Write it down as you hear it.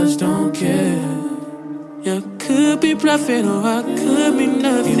You could be bluffing or I could be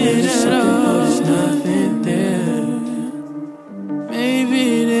nothing at all. There's nothing there.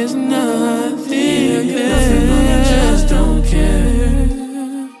 Maybe there's nothing there. You just don't care.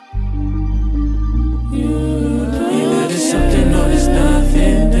 Either there's something or there's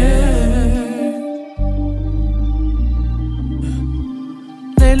nothing there.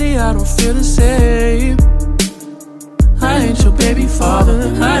 Lately I don't feel the same. I ain't your baby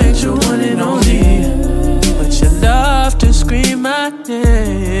father, I ain't your one and only. But you love to scream my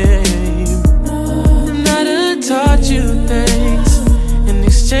name. And I done taught you things in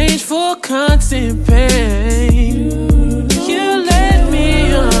exchange for constant pain. You let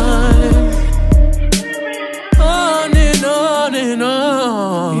me on and on and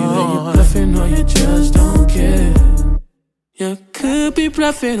on. Either you're bluffing or you just don't care. You could be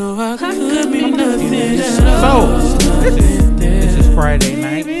bluffing or I could be nothing at all. So, this is Friday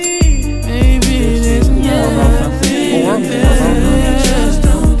night. Maybe there's nothing there. Just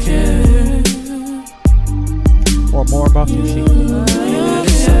don't care. Or more about your shit. So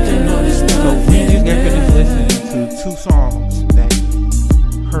we just got finished listening to 2 songs that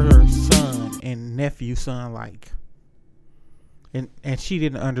her son and nephew son like. And she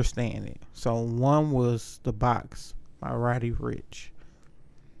didn't understand it. So one was The Box by Roddy Ricch.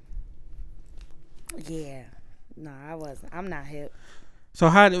 Yeah. No, I wasn't. I'm not hip. So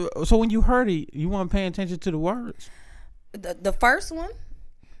so when you heard it, you weren't paying attention to the words? The first one?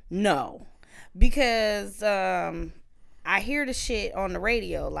 No. Because I hear the shit on the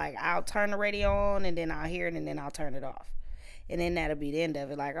radio. Like, I'll turn the radio on and then I'll hear it and then I'll turn it off. And then that'll be the end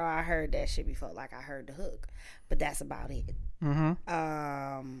of it. Like, oh, I heard that shit before. Like, I heard the hook. But that's about it. Mm-hmm.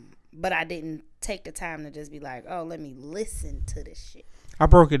 But I didn't take the time to just be like, oh, let me listen to this shit. I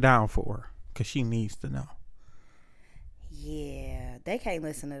broke it down for her because she needs to know. Yeah, they can't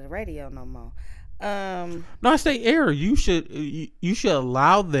listen to the radio no more. No, I say air. You should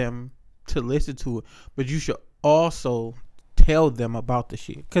allow them to listen to it, but you should also tell them about the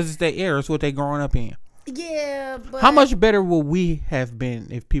shit because it's their air. It's what they growing up in. Yeah, but how much better would we have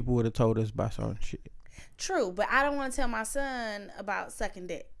been if people would have told us about certain shit? True, but I don't want to tell my son about sucking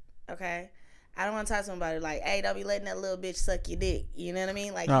dick. Okay, I don't want to talk to him about it. Like, hey, don't be letting that little bitch suck your dick. You know what I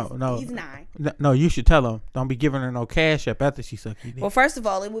mean? Like, no, he's 9. No, you should tell him. Don't be giving her no cash up after she suck your dick. Well, first of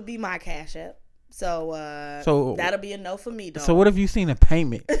all, it would be my cash app. So that'll be a no for me, dog. So what if you seen a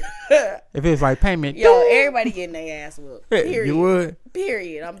payment? If it's like payment, yo, everybody getting their ass whooped. Period. You would.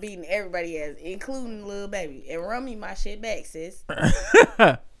 Period. I'm beating everybody ass, including Lil Baby, and run me my shit back, sis.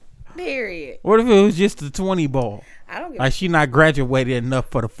 Period. What if it was just a 20 ball? I don't give like she not graduated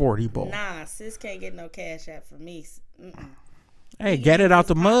enough for the 40 ball. Nah, sis can't get no cash app from me. Hey, get it out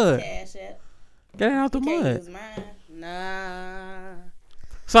the mud. Cash app. Get it out the mud. Can't use mine. Nah.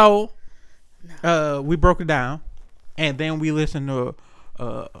 So, we broke it down, and then we listened to,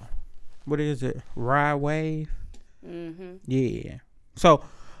 what is it? Ride Wave. Mm-hmm. Yeah. So,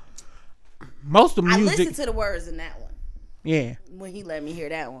 most of the music. I listened to the words in that one. Yeah. When he let me hear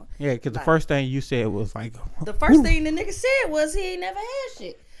that one. Yeah, because the first thing you said was like. The first thing the nigga said was he ain't never had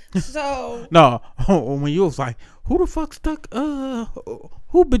shit. So. No, when you was like, who the fuck stuck,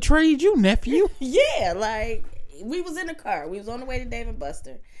 who betrayed you, nephew? Yeah, like, we was in the car. We was on the way to Dave &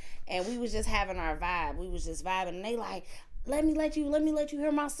 Buster. And we was just having our vibe. We was just vibing. And they like, let me let you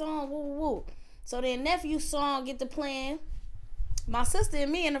hear my song. Woo, woo, woo. So then nephew's song get to playing. My sister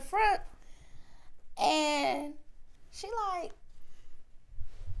and me in the front. And she like,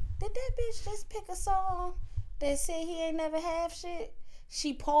 did that bitch just pick a song that said he ain't never have shit?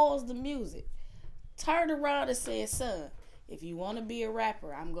 She paused the music, turned around and said, son, if you want to be a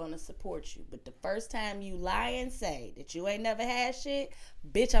rapper, I'm going to support you. But the first time you lie and say that you ain't never had shit,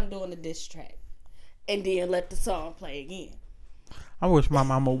 bitch, I'm doing a diss track. And then let the song play again. I wish my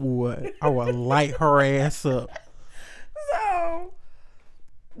mama would. I would light her ass up. So,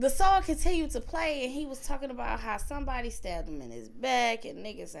 the song continued to play, and he was talking about how somebody stabbed him in his back, and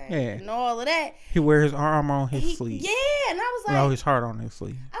niggas ain't and all of that. He wear his arm on his sleeve. Yeah, and I was like, no, his heart on his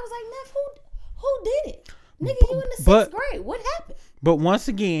sleeve. I was like, Neff, who did it? Nigga, you in the 6th grade. What happened? But once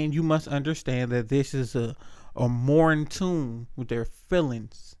again, you must understand that this is a more in tune with their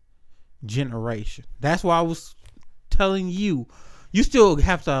feelings generation. That's why I was telling you, you still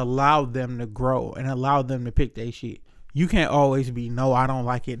have to allow them to grow and allow them to pick their shit. You can't always be, no, I don't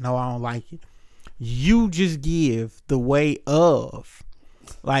like it. No, I don't like it. You just give the way of.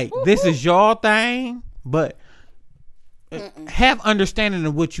 Like, this is your thing, but have understanding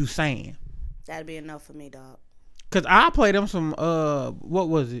of what you saying. That'd be enough for me, dog. Cause I play them some what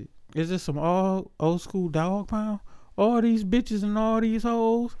was it? Is this some old school Dog Pound? All these bitches and all these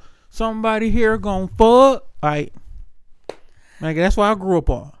hoes somebody here gonna fuck. Like that's what I grew up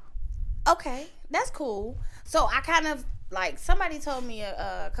on. Okay, that's cool. So I kind of like somebody told me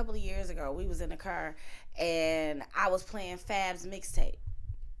a couple of years ago. We was in the car and I was playing Fab's mixtape.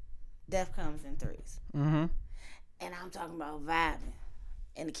 Death Comes in Threes. Mm-hmm. And I'm talking about vibing.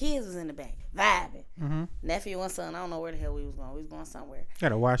 And the kids was in the back, vibing. Mm-hmm. Nephew and son, I don't know where the hell we was going. We was going somewhere.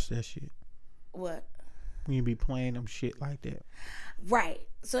 Gotta watch that shit. What? When you be playing them shit like that. Right.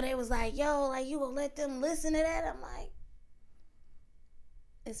 So they was like, yo, like, you gonna let them listen to that? I'm like,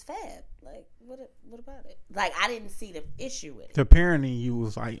 it's Fab. Like, what about it? Like, I didn't see the issue with it. The parent in you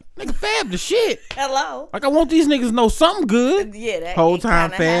was like, nigga, Fab the shit. Hello? Like, I want these niggas to know something good. Yeah, that whole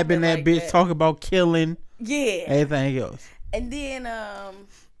time Fab and that like bitch that. talking about killing. Yeah. Everything else. And then,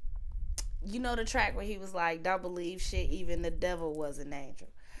 you know the track where he was like, don't believe shit, even the devil was an angel.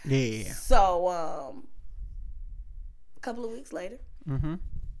 Yeah. So, a couple of weeks later, Mm-hmm.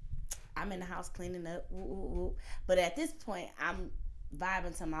 I'm in the house cleaning up. Woo, woo, woo. But at this point, I'm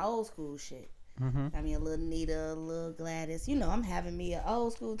vibing to my old school shit. Mm-hmm. I mean, a little Nita, a little Gladys. You know, I'm having me an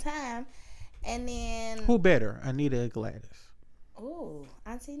old school time. And then... Who better, Anita or Gladys? Oh,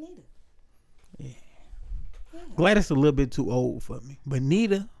 Auntie Nita. Yeah. Gladys a little bit too old for me. But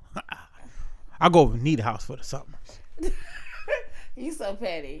Nita, I go over Nita house for the summers. You so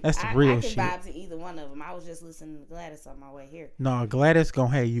petty. That's the real I shit. can vibe to either one of them. I was just listening to Gladys on my way here. No, Gladys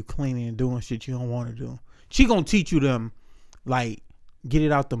gonna have you cleaning and doing shit you don't want to do. She gonna teach you them, like, get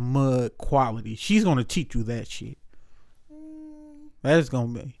it out the mud quality. She's gonna teach you that shit. That is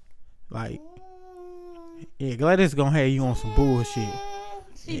gonna be, like, yeah, Gladys gonna have you on some bullshit.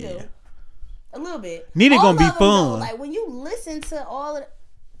 She do. A little bit. Nita All gonna be of them, fun. though, like, when you listen to all of the...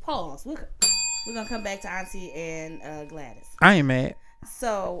 Pause. We're gonna come back to Auntie and Gladys. I ain't mad.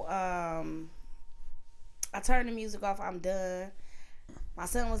 So, I turned the music off. I'm done. My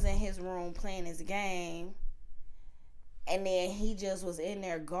son was in his room playing his game. And then he just was in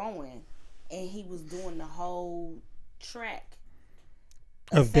there going. And he was doing the whole track.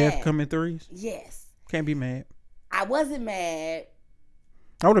 Of Death Coming Threes? Yes. Can't be mad. I wasn't mad.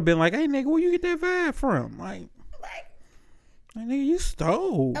 I would have been like, hey, nigga, where you get that vibe from? Like, nigga, you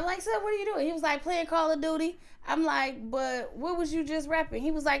stole. I'm like, son, what are you doing? He was like, playing Call of Duty. I'm like, but what was you just rapping?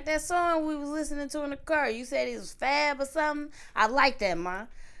 He was like, that song we was listening to in the car. You said it was Fab or something. I like that, ma.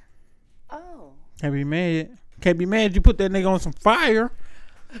 Oh. Can't be mad. Can't be mad you put that nigga on some fire.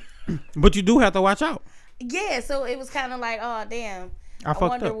 But you do have to watch out. Yeah, so it was kind of like, oh, damn. I fucked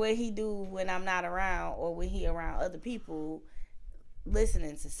wonder up. what he do when I'm not around or when he around other people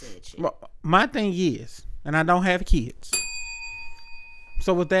listening to said shit. My thing is, and I don't have kids.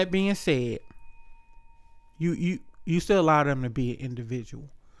 So with that being said, you still allow them to be an individual.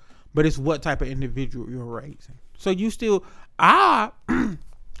 But it's what type of individual you're raising. So you still,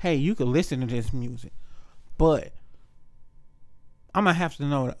 hey, you can listen to this music. But I'm going to have to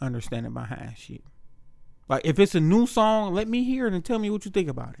know the understanding behind shit. Like, if it's a new song, let me hear it and tell me what you think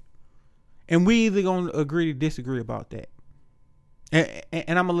about it. And we either going to agree to disagree about that.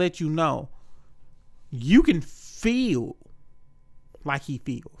 And I'm going to let you know, you can feel like he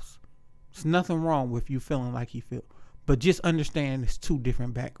feels. There's nothing wrong with you feeling like he feels. But just understand it's two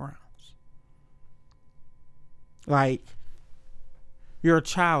different backgrounds. Like, you're a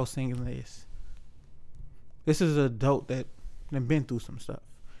child singing this. This is an adult that done been through some stuff.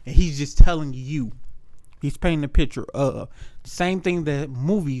 And he's just telling you. He's painting a picture of the same thing that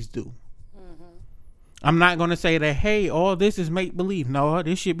movies do. Mm-hmm. I'm not going to say that, hey, all this is make-believe. No,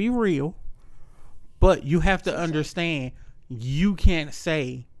 this should be real. But you have to understand, you can't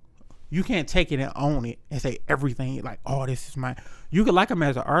take it and own it and say everything like, oh, this is mine. You can like him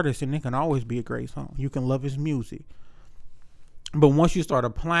as an artist and it can always be a great song. You can love his music. But once you start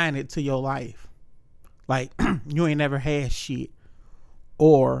applying it to your life, like, you ain't never had shit,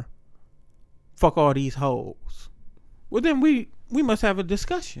 or fuck all these hoes, well, then we must have a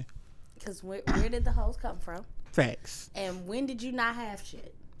discussion. Because where did the hoes come from? Facts. And when did you not have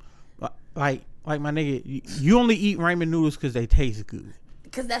shit? Like my nigga, you only eat ramen noodles because they taste good.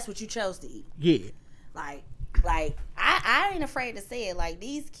 Because that's what you chose to eat. Yeah. Like I ain't afraid to say it. Like,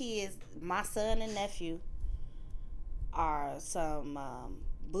 these kids, my son and nephew, are some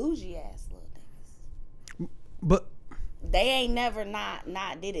bougie ass little niggas. But they ain't never not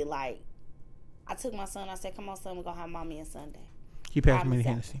did it. Like, I took my son, I said, come on, son, we're gonna have mommy and Sunday. He passed me the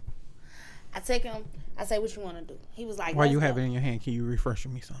Hennessy. I take him, I say, what you want to do? He was like, while you have it in your hand, can you refresh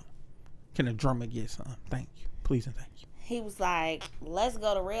me some? Can a drummer get some? Thank you. Please and thank you. He was like, let's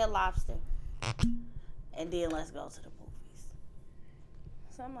go to Red Lobster and then let's go to the movies.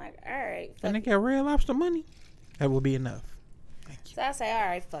 So I'm like, all right. And they got Red Lobster money? That will be enough. So I say, all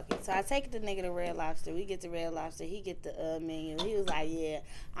right, fuck it. So I take the nigga to Red Lobster. We get to Red Lobster. He get the menu. He was like, yeah,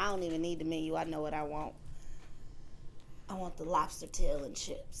 I don't even need the menu. I know what I want. I want the lobster tail and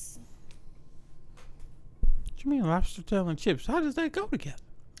chips. What you mean lobster tail and chips? How does that go together?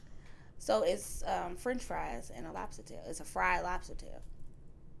 So it's French fries and a lobster tail. It's a fried lobster tail.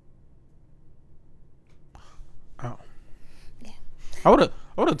 Oh. Yeah. I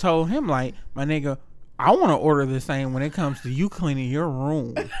would have told him, like, my nigga, I want to order the same when it comes to you cleaning your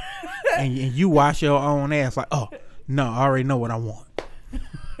room and you wash your own ass. Like, oh, no, I already know what I want.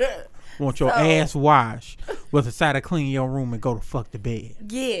 I want your ass washed with a side of clean your room and go to fuck the bed.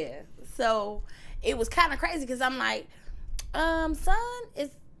 Yeah. So it was kind of crazy because I'm like, son,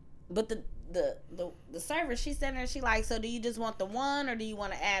 it's, but the server, she's sitting there, she like, so do you just want the one or do you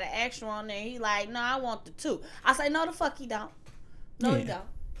want to add an extra on there? He like, no, I want the two. I say, no, the fuck he don't. No, he don't.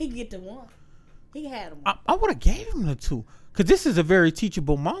 He can get the one. He had them. I would have gave him the two because this is a very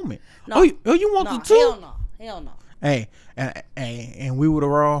teachable moment. No. Oh, you want the two? Hell no. Hey, and we would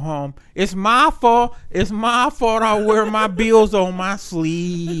have rolled home. It's my fault. It's my fault. I wear my bills on my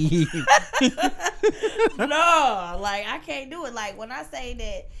sleeve. No, like I can't do it. Like when I say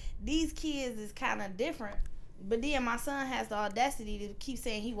that these kids is kind of different, but then my son has the audacity to keep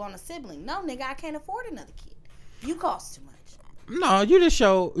saying he want a sibling. No, nigga, I can't afford another kid. You cost too much. No, you just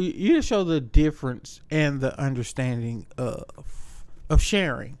show the difference and the understanding of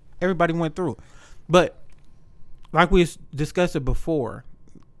sharing. Everybody went through it. But like we discussed it before,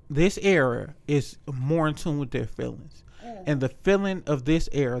 this era is more in tune with their feelings. And the feeling of this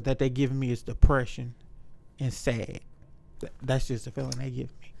era that they give me is depression and sad. That's just the feeling they give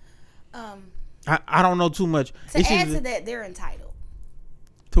me. I don't know too much. To add to that, they're entitled.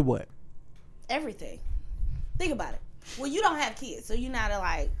 To what? Everything. Think about it. Well, you don't have kids, so you're not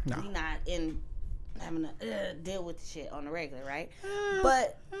you're not in having to deal with the shit on the regular, right?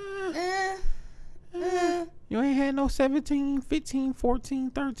 But you ain't had no 17, 15, 14,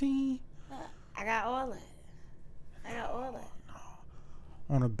 13. I got all that.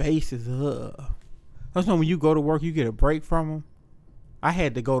 On a basis of that's when you go to work, you get a break from them. I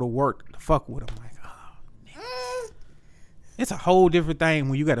had to go to work to fuck with them. Like, it's a whole different thing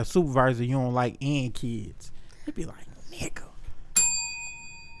when you got a supervisor you don't like and kids. They'd be like, nigga.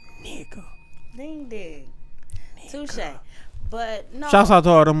 Ding ding. Touche. But no. Shouts out to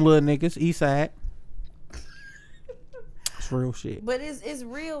all them little niggas, east side. It's real shit. But it's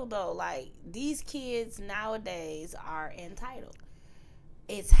real though. Like these kids nowadays are entitled.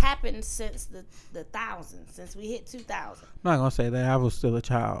 It's happened since the thousands, since we hit 2000. I'm not gonna say that. I was still a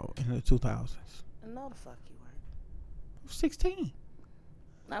child in the 2000s. No, the fuck you weren't. I was 16.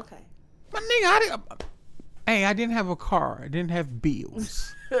 Okay. My nigga, I didn't have a car. I didn't have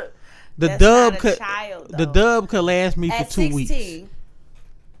bills. The dub could last me for 2 weeks.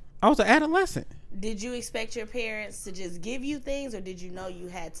 I was an adolescent. Did you expect your parents to just give you things, or did you know you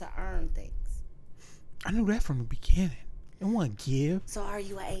had to earn things? I knew that from the beginning. It wasn't give. So are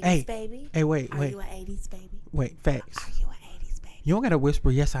you an 80s baby? Hey, wait. Are you an 80s baby? Wait, facts. Are you an 80s baby? You don't gotta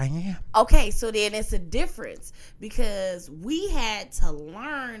whisper, yes, I am. Okay, so then it's a difference because we had to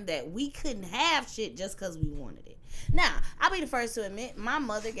learn that we couldn't have shit just because we wanted it. Now, I'll be the first to admit, my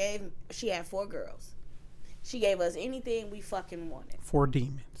mother she had 4 girls. She gave us anything we fucking wanted. 4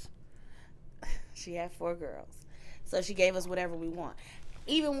 demons. She had 4 girls. So she gave us whatever we want.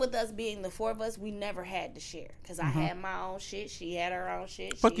 Even with us being the 4 of us, we never had to share. Because I had my own shit. She had her own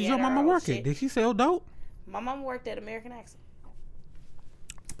shit. Fuck, did your mama work at? Did she sell dope? My mama worked at American Accent.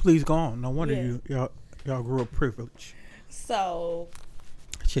 Please go on. No wonder y'all grew up privileged. So.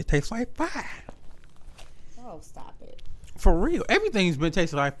 Shit tastes like fire. Oh, stop it. For real. Everything's been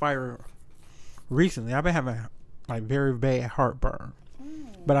tasting like fire recently. I've been having like very bad heartburn.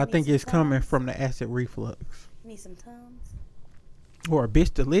 But I think it's coming from the acid reflux. Need some Tums? Or a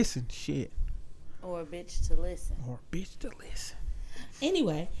bitch to listen. Shit. Or a bitch to listen.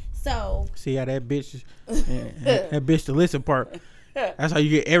 Anyway, so. See how that bitch, that bitch to listen part. That's how you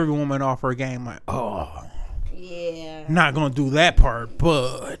get every woman off her game. Like, oh. Yeah. Not going to do that part,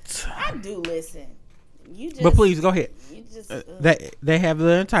 but. I do listen. But please, go ahead. You just, they have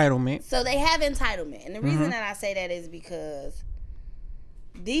the entitlement. So they have entitlement. And the reason that I say that is because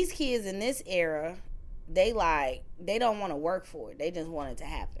these kids in this era, they don't want to work for it. They just want it to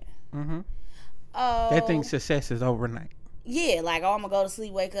happen. They think success is overnight. Yeah, like, I'm going to go to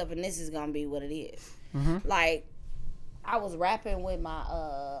sleep, wake up, and this is going to be what it is. Like, I was rapping with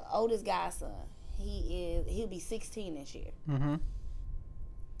my oldest godson. He'll be 16 this year. And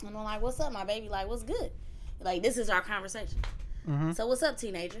I'm like, what's up, my baby? Like, what's good? Like, this is our conversation. So what's up,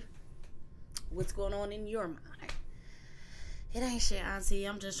 teenager? What's going on in your mind? It ain't shit, auntie.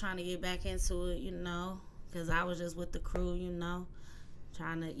 I'm just trying to get back into it, you know, because I was just with the crew, you know,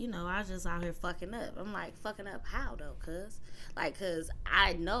 trying to, you know, I was just out here fucking up. I'm like, fucking up how, though, cuz? Like, cuz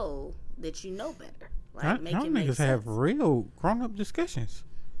I know that you know better. Like, Y'all niggas have real grown-up discussions.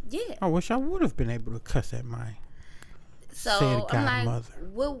 Yeah. I wish I would have been able to cuss at my So I'm like, godmother.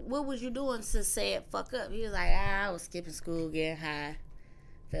 what was you doing to say it fuck up? He was like, I was skipping school, getting high,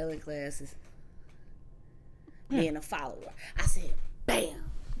 failing classes, being a follower. I said,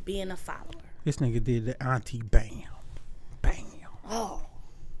 bam, being a follower. This nigga did the auntie bam. Bam. Oh.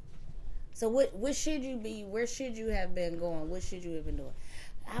 So what should you be? Where should you have been going? What should you have been doing?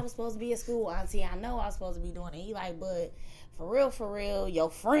 I was supposed to be at school, auntie. I know I was supposed to be doing it. He like, but for real, your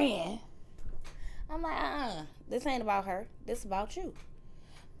friend. I'm like, this ain't about her. This about you.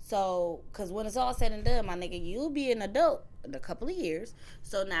 So, because when it's all said and done, my nigga, you'll be an adult in a couple of years.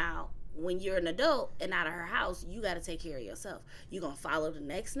 So now, when you're an adult and out of her house, you got to take care of yourself. You going to follow the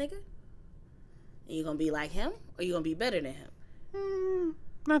next nigga? And you going to be like him? Or you going to be better than him?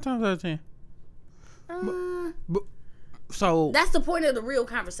 9 times out of 10. But, so that's the point of the real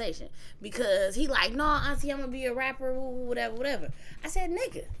conversation, because he like, no, auntie, I'm gonna be a rapper, whatever. I said,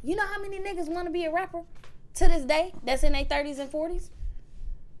 nigga, you know how many niggas want to be a rapper to this day that's in their 30s and 40s?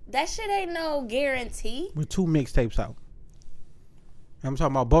 That shit ain't no guarantee. With 2 mixtapes out. I'm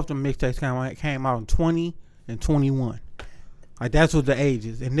talking about both the mixtapes came out in 20 and 21. Like, that's what the age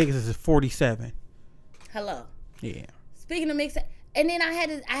is. And niggas is 47. Hello. Yeah. Speaking of mixtape, and then I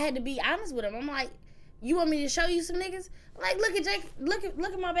had to be honest with him. I'm like, you want me to show you some niggas? I'm like, look at Jake, look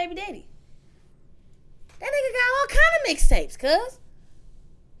at my baby daddy. That nigga got all kind of mixtapes, cuz.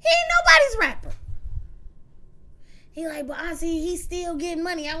 He ain't nobody's rapper. He like, but I see he's still getting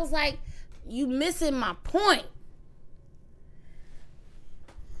money. I was like, you missing my point.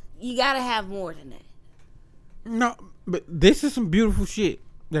 You gotta have more than that. No, but this is some beautiful shit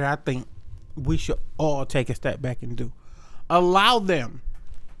that I think we should all take a step back and do. Allow them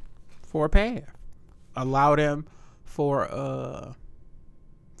for a path. Allow them for a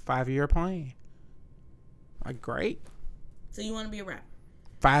 5-year plan. Like, great. So you want to be a rapper?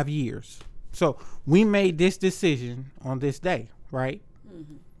 5 years. So we made this decision on this day, right?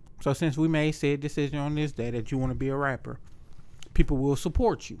 Mm-hmm. So since we made said decision on this day that you want to be a rapper, people will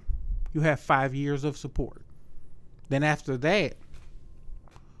support you. You have 5 years of support. Then after that,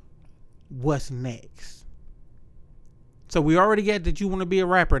 what's next? So we already get that you want to be a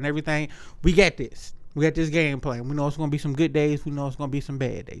rapper and everything. We get this. We got this game plan. We know it's going to be some good days. We know it's going to be some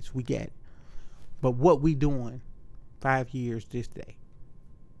bad days. We get it. But what we doing 5 years this day?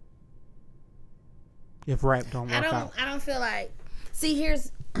 If rap don't work out. I don't feel like... See,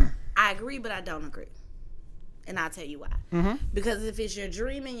 I agree, but I don't agree. And I'll tell you why. Mm-hmm. Because if it's your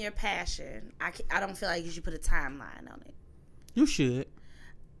dream and your passion, I don't feel like you should put a timeline on it. You should.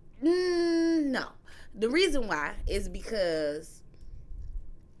 No. The reason why is because...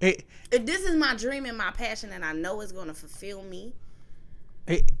 if this is my dream and my passion and I know it's going to fulfill me,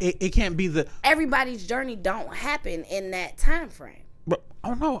 it can't be the... Everybody's journey don't happen in that time frame. But,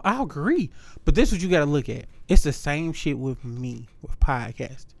 oh no, I agree. But this is what you got to look at. It's the same shit with me, with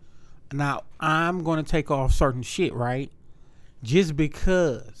podcasting. Now, I'm going to take off certain shit, right? Just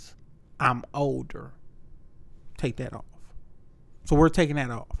because I'm older. Take that off. So we're taking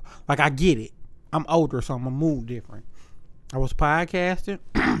that off. Like, I get it. I'm older, so I'm going to move different. I was podcasting.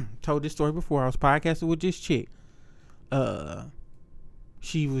 Told this story before. I was podcasting with this chick.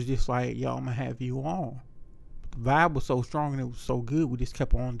 She was just like, yo, I'm going to have you on. The vibe was so strong and it was so good. We just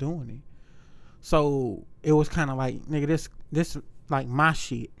kept on doing it. So it was kind of like, nigga, this like my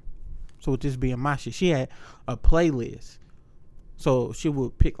shit. So with this being my shit, she had a playlist. So she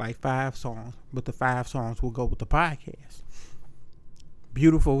would pick like 5 songs, but the 5 songs would go with the podcast.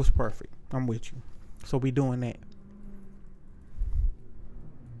 Beautiful was perfect. I'm with you. So we doing that.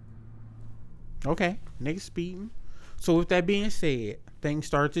 Okay, niggas speeding. So with that being said, things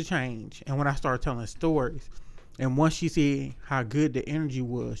started to change. And when I started telling stories, and once she see how good the energy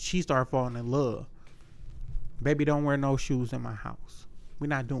was, she started falling in love. Baby, don't wear no shoes in my house. We're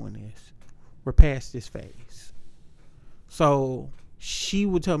not doing this. We're past this phase. So she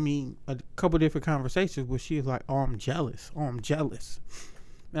would tell me a couple different conversations where she was like, oh, I'm jealous. Oh, I'm jealous.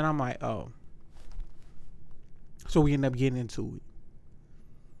 And I'm like, oh. So we ended up getting into it.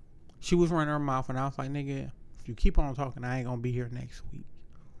 She was running her mouth, and I was like, nigga, if you keep on talking, I ain't going to be here next week.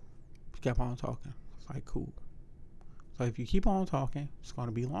 She kept on talking. It's like, cool. So if you keep on talking, it's going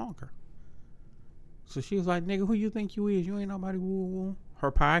to be longer. So she was like, nigga, who you think you is? You ain't nobody woo woo.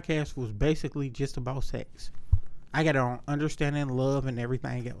 Her podcast was basically just about sex. I got it on understanding, love, and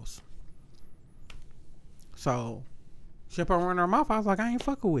everything else. So She put her in her mouth. I was like, I ain't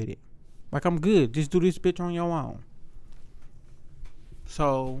fucking with it. Like, I'm good. Just do this bitch on your own.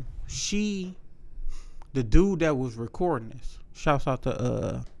 So the dude that was recording this, shouts out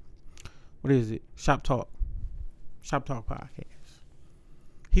to what is it? Shop Talk podcast.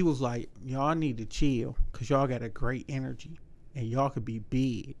 He was like, y'all need to chill because y'all got a great energy and y'all could be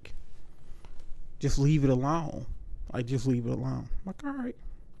big. Just leave it alone. Like, just leave it alone. I'm like, all right.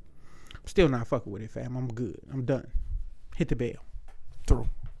 I'm still not fucking with it, fam. I'm good. I'm done. Hit the bell. Through.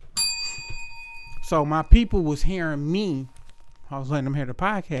 So my people was hearing me. I was letting them hear the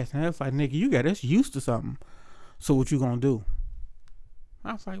podcast, and they was like, nigga, you got us used to something. So what you gonna do?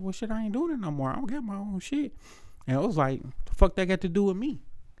 I was like, well, shit, I ain't doing it no more. I don't get my own shit. And it was like, the fuck that got to do with me?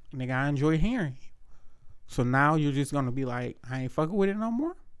 Nigga, I enjoy hearing you. So now you're just gonna be like, I ain't fucking with it no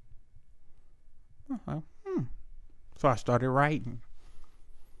more? So I started writing.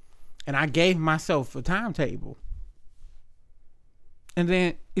 And I gave myself a timetable. And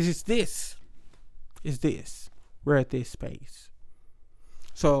then it's this. We're at this space.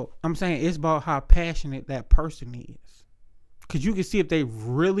 So I'm saying it's about how passionate that person is. Because you can see if they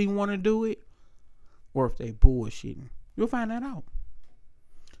really want to do it or if they bullshitting. You'll find that out.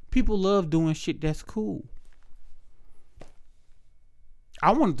 People love doing shit that's cool.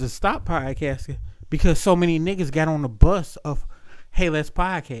 I wanted to stop podcasting because so many niggas got on the bus of, hey, let's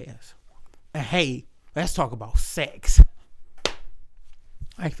podcast. And hey, let's talk about sex.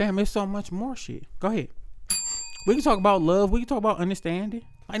 Like, fam, there's so much more shit. Go ahead. We can talk about love. We can talk about understanding.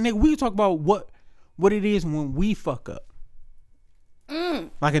 Like, nigga, we can talk about what it is when we fuck up.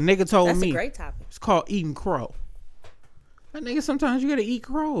 Like a nigga told me. That's a great topic. It's called eating crow. Like, nigga, sometimes you gotta eat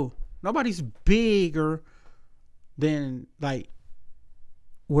crow. Nobody's bigger than, like,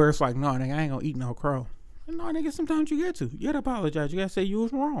 where it's like, no, nigga, I ain't gonna eat no crow. No, nigga, sometimes you get to. You gotta apologize. You gotta say you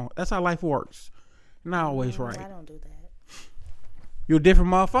was wrong. That's how life works. Not always right. I don't do that. You're a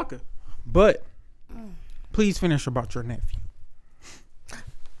different motherfucker. But please finish about your nephew.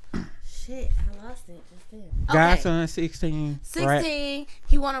 Shit, I lost it just then. Godson, 16. 16. Right?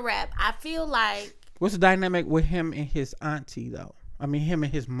 He want to rap. I feel like. What's the dynamic with him and his auntie, though? I mean, him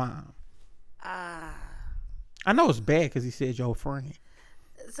and his mom. I know it's bad because he said your friend.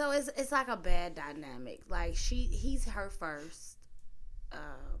 So it's like a bad dynamic. Like he's her first,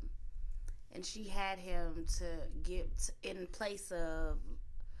 and she had him to get in place of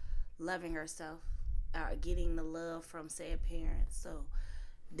loving herself, getting the love from said parents. So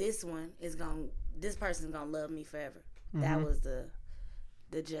this person's gonna love me forever. Mm-hmm. That was the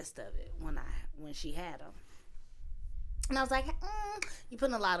gist of it when she had him, and I was like, you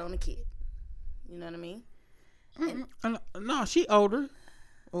putting a lot on the kid. You know what I mean? No, she older.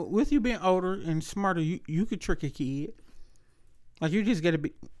 With you being older and smarter, you could trick a kid. Like, you just gotta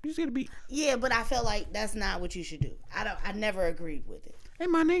be. Yeah, but I felt like that's not what you should do. I never agreed with it. Hey,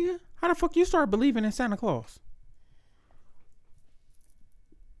 my nigga, how the fuck you start believing in Santa Claus?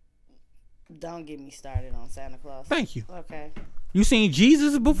 Don't get me started on Santa Claus. Thank you. Okay. You seen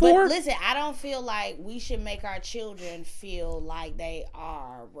Jesus before? But listen, I don't feel like we should make our children feel like they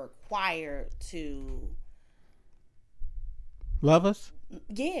are required to love us.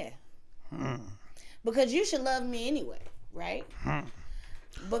 Yeah. Because you should love me anyway, right?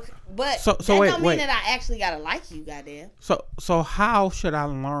 But so that wait, don't mean that I actually gotta like you, goddamn. So how should I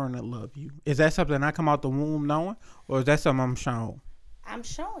learn to love you? Is that something I come out the womb knowing, or is that something I'm shown? I'm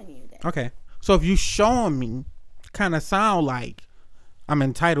showing you that. Okay. So if you showing me, kind of sound like I'm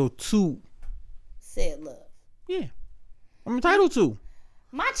entitled to said love. Yeah, I'm entitled to.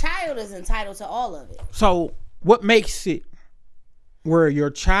 My child is entitled to all of it. So what makes it where your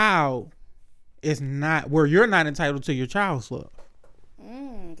child is not, where you're not entitled to your child's love?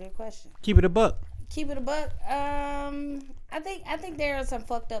 Good question. Keep it a buck. I think there are some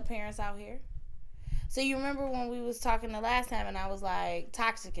fucked up parents out here. So you remember when we was talking the last time and I was like,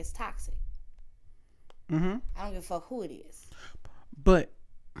 toxic is toxic. Mm-hmm. I don't give a fuck who it is. But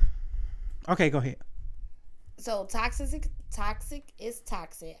okay, go ahead. So toxic is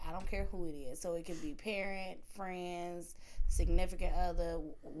toxic. I don't care who it is. So it could be parent, friends, significant other,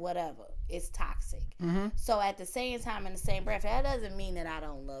 whatever. It's toxic. Mm-hmm. So at the same time, in the same breath, that doesn't mean that I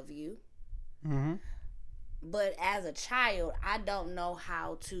don't love you. Mm-hmm. But as a child, I don't know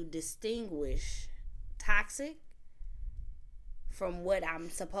how to distinguish toxic from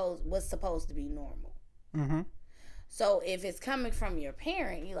what's supposed to be normal. Mm-hmm. So if it's coming from your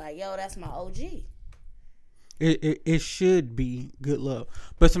parent, you're like, yo, that's my OG. It should be good love.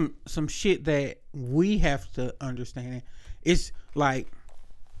 But some shit that we have to understand, it's like,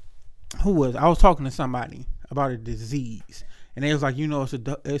 I was talking to somebody about a disease, And they was like,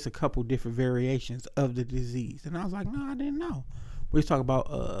 it's a couple different variations of the disease. And I was like, no, I didn't know. We was talking about,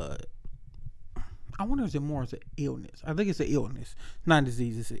 I wonder if it's more as an illness. I think it's an illness. Not a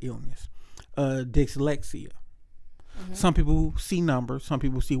disease, it's an illness. Dyslexia. Mm-hmm. Some people see numbers, some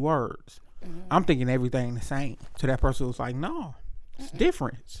people see words. Mm-hmm. I'm thinking everything the same. So that person was like, no, it's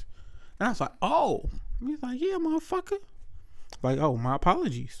different. And I was like, oh. He's like, yeah, motherfucker. Like, oh, my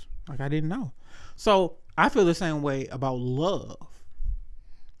apologies. Like, I didn't know. So I feel the same way about love.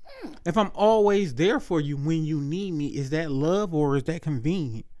 If I'm always there for you when you need me, is that love or is that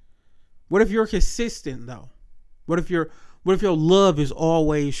convenient? What if you're consistent though? What if your love is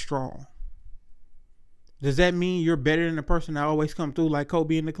always strong? Does that mean you're better than the person that always come through like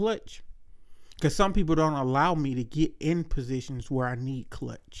Kobe in the clutch? Because some people don't allow me to get in positions where I need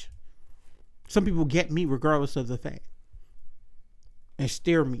clutch. Some people get me regardless of the fact and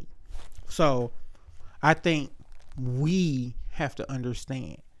steer me. So I think we have to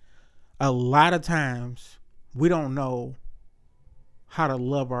understand a lot of times we don't know how to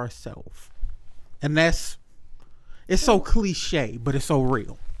love ourselves. And it's so cliche, but it's so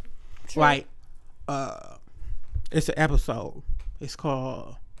real. True. Like, it's an episode. It's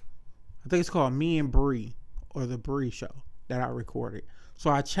called, I think it's called Me and Bree, or The Bree Show, that I recorded. So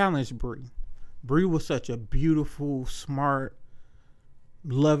I challenged Bree. Bree was such a beautiful, smart,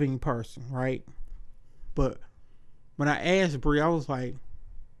 loving person, right? But when I asked Bree, I was like,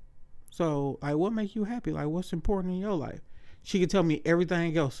 so, like, what makes you happy? Like, what's important in your life? She could tell me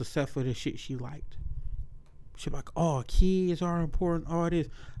everything else except for the shit she liked. She'd be like, oh, kids are important, all this.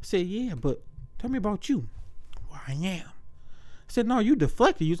 I said, yeah, but tell me about you. Well, I am. I said, no, you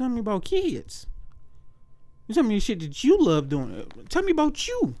deflected. You tell me about kids. You tell me the shit that you love doing. Tell me about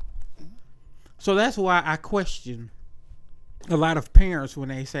you. So that's why I question a lot of parents when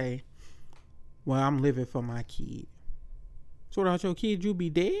they say, well, I'm living for my kid. So without your kid, you be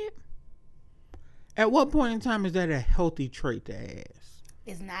dead? At what point in time is that a healthy trait to ask?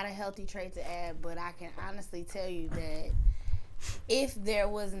 It's not a healthy trait to add, but I can honestly tell you that if there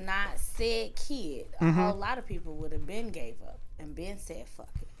was not said kid, a whole lot of people would have been gave up and been said fuck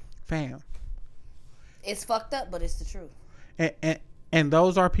it. Fam. It's fucked up, but it's the truth. And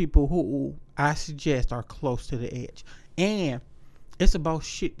those are people who I suggest are close to the edge. And it's about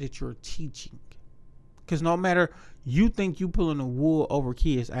shit that you're teaching. Because no matter you think you pulling the wool over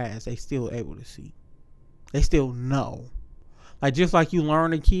kids' eyes, they still able to see. They still know. Like, just like you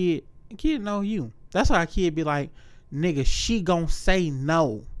learn a kid know you. That's why a kid be like, nigga, she gonna say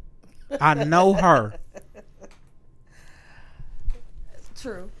no. I know her.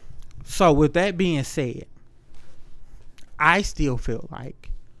 True. So with that being said, I still feel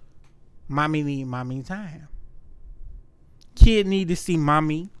like mommy need mommy time. Kid need to see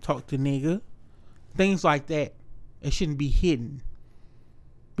mommy talk to nigga. Things like that. It shouldn't be hidden.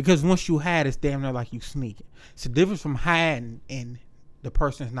 Because once you hide, it's damn near like you sneaking. It's a difference from hiding and the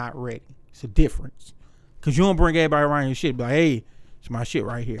person's not ready. It's a difference. Because you don't bring everybody around your shit. Be like, hey, it's my shit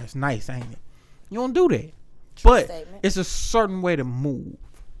right here. It's nice, ain't it? You don't do that. True but statement. It's a certain way to move.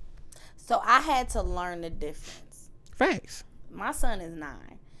 So I had to learn the difference. Facts. My son is 9.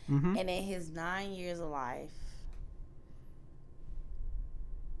 Mm-hmm. And in his 9 years of life,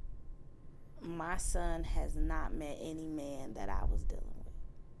 my son has not met any man that I was dealing with.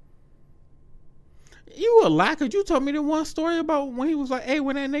 You a lie, because you told me the one story about when he was like, hey,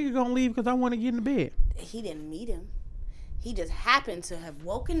 when that nigga gonna leave because I want to get in the bed. He didn't meet him. He just happened to have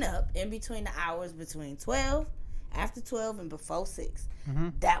woken up in between the hours between 12, after 12, and before 6. Mm-hmm.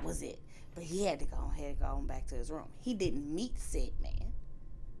 That was it. But he had to go on back to his room. He didn't meet said man.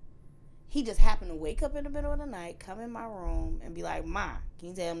 He just happened to wake up in the middle of the night, come in my room, and be like, Ma, can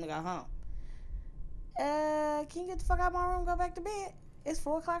you tell him to go home? Can you get the fuck out of my room and go back to bed? It's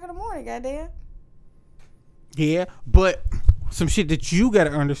 4 o'clock in the morning, goddamn. Yeah, but some shit that you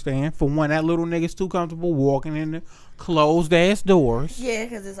gotta understand. For one, that little nigga's too comfortable walking in the closed ass doors. Yeah,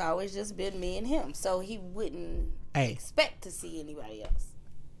 because it's always just been me and him. So he wouldn't expect to see anybody else.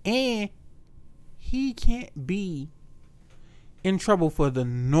 And he can't be in trouble for the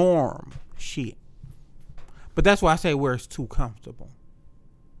norm shit. But that's why I say where it's too comfortable.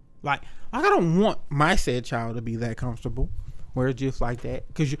 Like I don't want my said child to be that comfortable where it's just like that.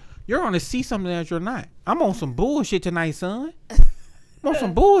 Because you're going to see something that you're not. I'm on some bullshit tonight, son. I'm on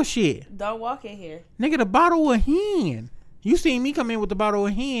some bullshit. Don't walk in here. Nigga, the bottle of hen. You seen me come in with the bottle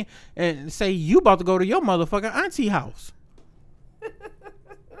of hen and say you about to go to your motherfucking auntie house.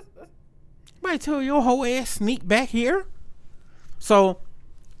 Might tell your whole ass sneak back here. So,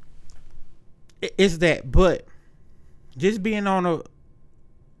 it's that. But, just being on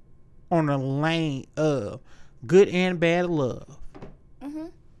a lane of good and bad love,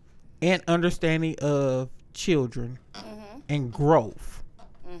 and understanding of children and growth.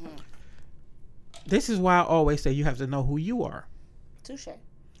 This is why I always say you have to know who you are. Touche.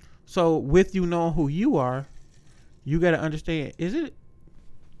 So with you knowing who you are, you got to understand, is it?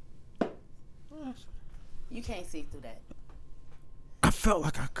 You can't see through that. I felt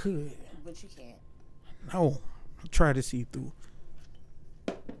like I could. But you can't. No. I tried to see through.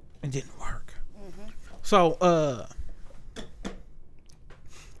 It didn't work. So,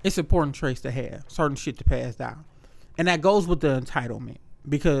 it's important traits to have. Certain shit to pass down. And that goes with the entitlement.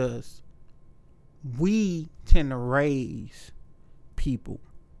 Because we tend to raise people.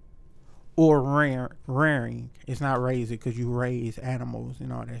 Or rearing. It's not raising because you raise animals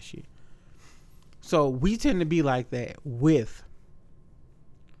and all that shit. So we tend to be like that with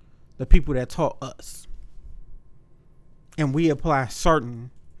the people that taught us. And we apply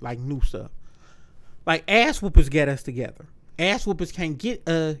certain like new stuff. Like ass whoopers get us together. Ass whoopers can't get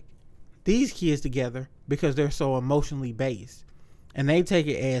these kids together because they're so emotionally based. And they take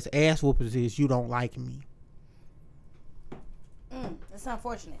it as ass whoopers is you don't like me. It's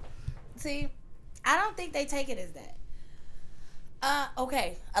unfortunate. See, I don't think they take it as that.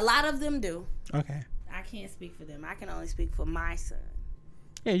 Okay, a lot of them do. Okay. I can't speak for them. I can only speak for my son.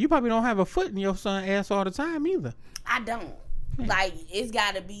 Yeah, you probably don't have a foot in your son's ass all the time either. I don't. Like, it's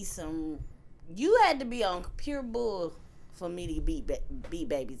got to be some... You had to be on pure bull for me to beat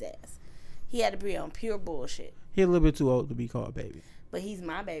baby's ass. He had to be on pure bullshit. He's a little bit too old to be called baby. But he's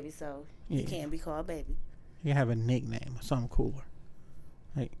my baby, so he can't be called baby. You have a nickname or something cooler.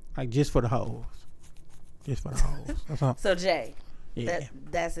 Like just for the hoes. Just for the hoes. That's all. So Jay. Yeah.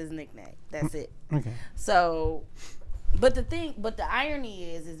 That's his nickname. That's it. Okay. So, but the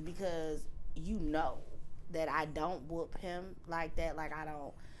irony is because you know that I don't whoop him like that. Like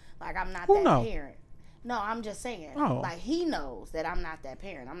I'm not that parent. No, I'm just saying. Oh. Like he knows that I'm not that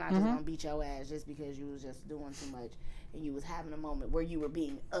parent. I'm not just gonna beat your ass just because you was just doing too much and you was having a moment where you were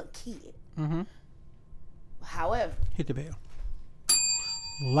being a kid. However, hit the bell.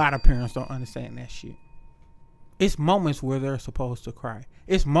 A lot of parents don't understand that shit. It's moments where they're supposed to cry.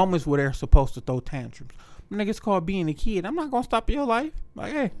 It's moments where they're supposed to throw tantrums. Niggas called being a kid. I'm not gonna stop your life.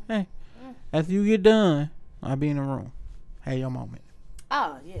 Like, hey. After you get done, I'll be in the room. Have your moment.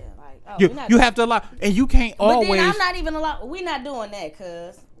 Oh yeah, like you have to allow, and you can't always. But then I'm not even allowed. We not doing that,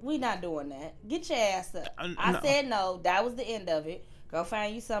 cuz we not doing that. Get your ass up. I said no. That was the end of it. Go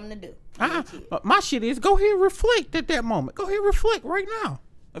find you something to do. My shit is go ahead and reflect at that moment. Go ahead and reflect right now.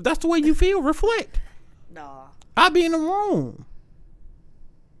 If that's the way you feel, reflect. Nah. I'll be in the room.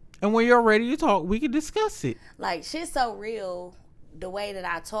 And when you're ready to talk, we can discuss it. Like, shit's so real, the way that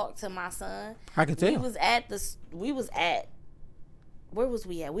I talk to my son. I can tell. We was at, where was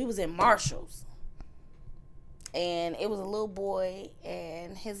we at? We was in Marshall's. And it was a little boy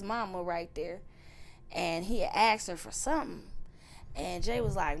and his mama right there. And he had asked her for something. And Jay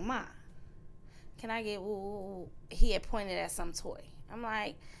was like, Ma, can I get, he had pointed at some toy. I'm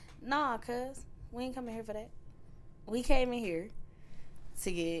like, nah, cuz, we ain't coming here for that. We came in here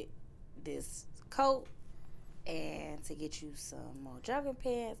to get this coat and to get you some more jogging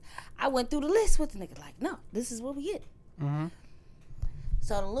pants. I went through the list with the nigga like, no, this is what we get.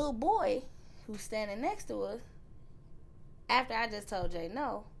 So the little boy who's standing next to us, after I just told Jay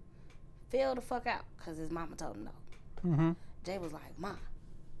no, fell the fuck out because his mama told him no. Jay was like, Ma,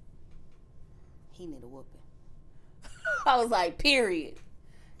 he need a whooping. I was like, period.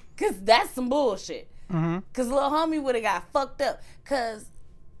 Because that's some bullshit. Because little homie would have got fucked up. Because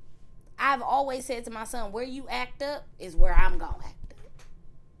I've always said to my son, where you act up is where I'm going to act up.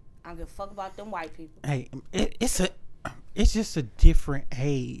 I don't give a fuck about them white people. Hey, it's just a different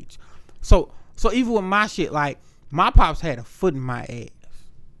age. So even with my shit, like, my pops had a foot in my ass.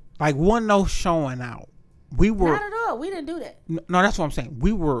 Like, wasn't no showing out. We were... Not at all. We didn't do that. No, that's what I'm saying.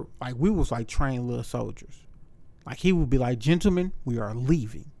 We was like trained little soldiers. Like, he would be like, gentlemen, we are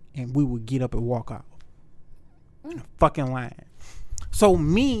leaving. And we would get up and walk out. In a fucking line. So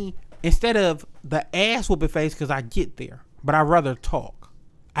me, instead of the ass whooping face, because I get there, but I'd rather talk.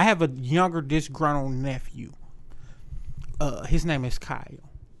 I have a younger disgruntled nephew. His name is Kyle.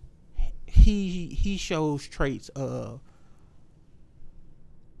 He shows traits of...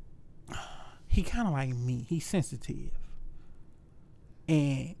 He kind of like me. He's sensitive.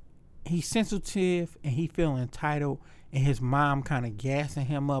 And he's sensitive and he feel entitled, and his mom kind of gassing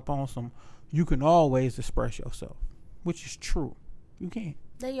him up on some, you can always express yourself, which is true. You can.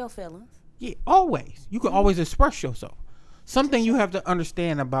 They're your feelings. Yeah, always. You can always express yourself. Something you have to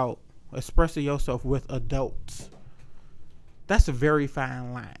understand about expressing yourself with adults. That's a very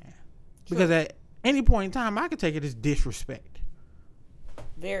fine line. Because any point in time, I could take it as disrespect.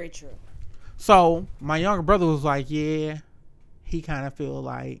 Very true. So my younger brother was like, yeah, he kind of feel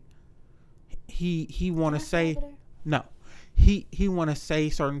like he want to say no. He want to say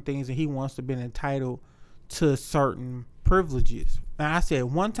certain things, and he wants to be entitled to certain privileges. And I said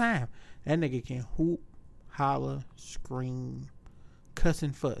one time, that nigga can hoop, holler, scream, cuss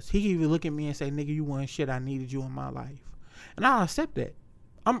and fuss. He can even look at me and say, nigga, you want shit, I needed you in my life. And I'll accept that.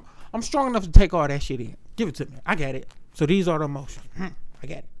 I'm strong enough to take all that shit in. Give it to me. I got it. So these are the emotions. I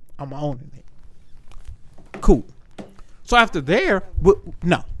got it. I'm owning it. Cool. So after there,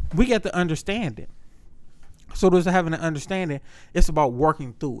 we got the understanding. So there's having an understanding. It's about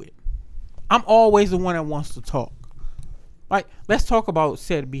working through it. I'm always the one that wants to talk. Like, let's talk about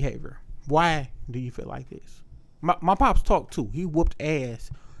said behavior. Why do you feel like this? My pops talked too. He whooped ass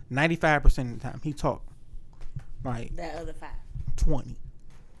 95% of the time. He talked. Like that other 5. 20.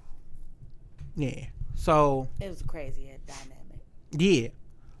 Yeah. So it was crazy dynamic. Yeah.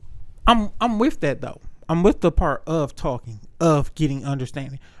 I'm with that though. I'm with the part of talking, of getting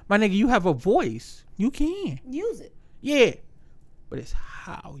understanding. My nigga, you have a voice. You can use it. Yeah. But it's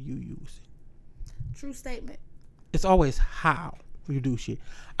how you use it. True statement. It's always how you do shit.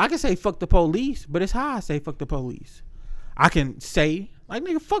 I can say fuck the police, but it's how I say fuck the police. I can say, like,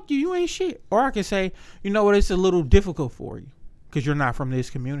 nigga, fuck you, you ain't shit. Or I can say, you know what, it's a little difficult for you because you're not from this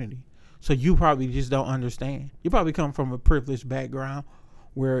community. So you probably just don't understand. You probably come from a privileged background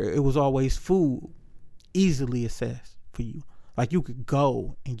where it was always food easily accessed for you. Like, you could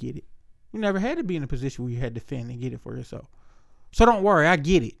go and get it. You never had to be in a position where you had to fend and get it for yourself. So don't worry, I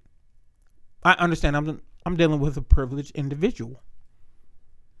get it. I understand. I'm dealing with a privileged individual.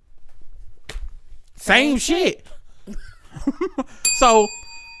 Same shit. So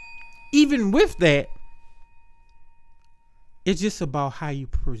even with that, it's just about how you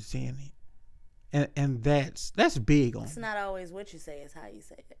present it. And that's big on it. It's not always what you say, it's how you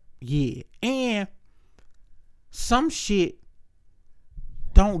say it. Yeah. And some shit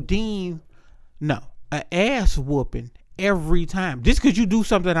don't deem an ass whooping every time. Just because you do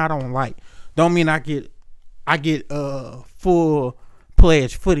something I don't like don't mean I get full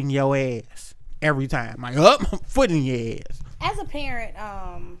pledge foot in your ass every time. Like, foot in your ass. As a parent,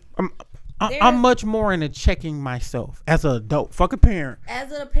 I'm much more into checking myself as an adult. Fuck a parent.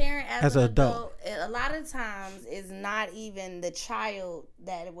 As a parent, as an adult, adult, a lot of times it's not even the child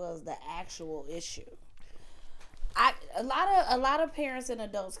that was the actual issue. A lot of parents and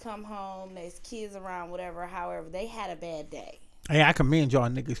adults come home, there's kids around, whatever, however, they had a bad day. Hey, I commend y'all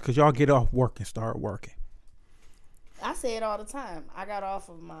niggas because y'all get off work and start working. I say it all the time. I got off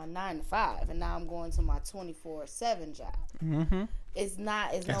of my 9 to 5 and now I'm going to my 24/7 job. Mm-hmm. It's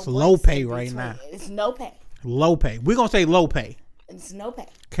That's no low pay right now. It's no pay. Low pay. We're going to say low pay. It's no pay.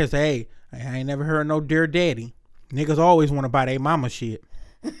 Because, hey, I ain't never heard no Dear Daddy. Niggas always want to buy their mama shit.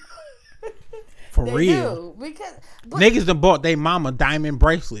 For they real. Niggas done bought their mama diamond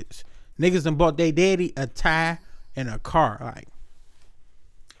bracelets. Niggas done bought their daddy a tie and a car. Like,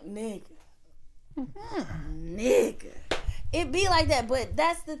 nigga. Nigga. It be like that, but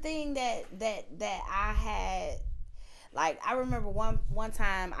that's the thing that I had. Like, I remember one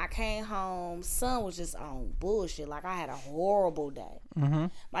time I came home, son was just on bullshit. Like, I had a horrible day. Mm-hmm.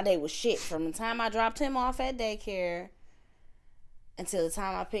 My day was shit. From the time I dropped him off at daycare until the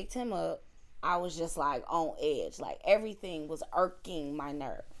time I picked him up, I was just like on edge. Like, everything was irking my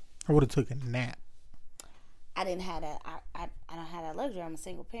nerve. I would have took a nap. I didn't have that. I don't have that luxury. I'm a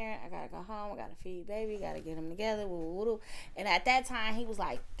single parent. I gotta go home. I gotta feed baby. Gotta get him together. And at that time, he was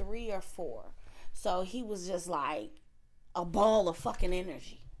like 3 or 4. So he was just like a ball of fucking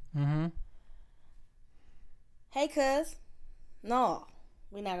energy. Mm-hmm. Hey, cuz. No,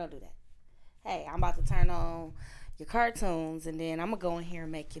 we're not gonna do that. Hey, I'm about to turn on your cartoons, and then I'm gonna go in here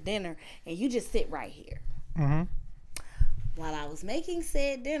and make your dinner, and you just sit right here. Mm-hmm. While I was making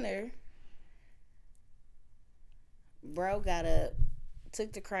said dinner, bro got up,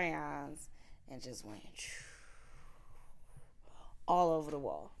 took the crayons, and just went all over the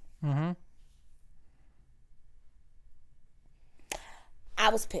wall. Mm-hmm. I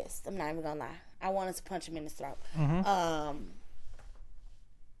was pissed. I'm not even gonna lie. I wanted to punch him in his throat. Mm-hmm.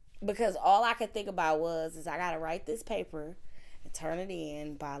 Because all I could think about is I gotta write this paper and turn it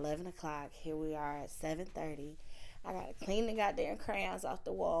in by 11 o'clock. Here we are at 7:30. I gotta clean the goddamn crayons off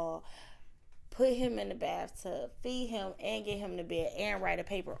the wall, put him in the bathtub, feed him, and get him to bed, and write a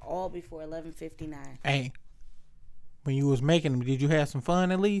paper all before 11:59. Hey, when you was making them, did you have some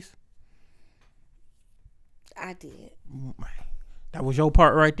fun at least? I did. That was your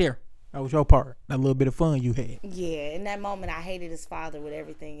part right there. That was your part. That little bit of fun you had. Yeah, in that moment, I hated his father with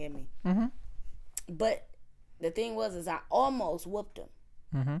everything in me. Mm-hmm. But the thing was, is I almost whooped him.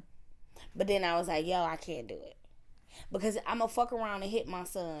 Mm-hmm. But then I was like, yo, I can't do it. Because I'm going to fuck around and hit my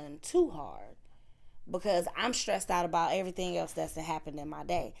son too hard. Because I'm stressed out about everything else that's happened in my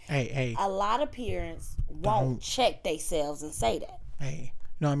day. Hey. A lot of parents won't check themselves and say that. Hey.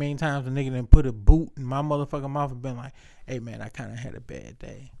 You know how many times a nigga done put a boot in my motherfucking mouth and been like, hey, man, I kind of had a bad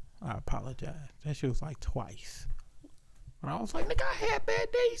day. I apologize. That shit was like twice. And I was like, nigga, I had bad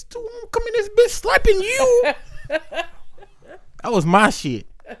days too. I'm coming this bitch slapping you. That was my shit.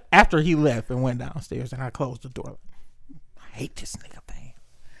 After he left and went downstairs and I closed the door. I hate this nigga thing.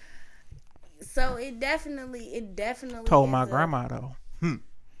 So it definitely told my grandma though.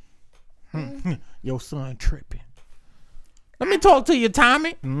 Your son tripping. Let me talk to you,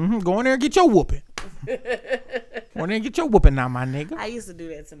 Tommy. Go in there and get your whooping. Go in there and get your whooping now, my nigga. I used to do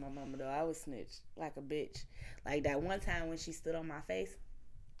that to my mama though. I would snitch like a bitch. Like that one time when she stood on my face.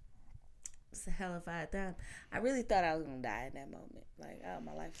 It's a hellified time. I really thought I was gonna die in that moment. Like, oh,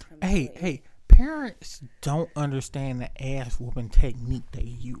 my life's coming. Hey, parents don't understand the ass whooping technique they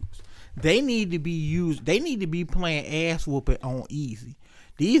use. They need to be playing ass whooping on easy.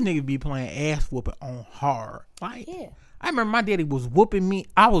 These niggas be playing ass whooping on hard. Like, yeah. I remember my daddy was whooping me.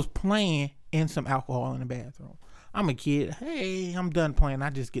 I was playing in some alcohol in the bathroom. I'm a kid. Hey, I'm done playing. I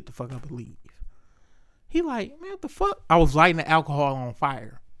just get the fuck up and leave. He like, man, what the fuck? I was lighting the alcohol on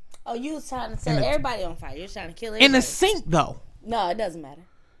fire. Oh, you was trying to set everybody on fire. You was trying to kill everybody. In the sink, though. No, it doesn't matter.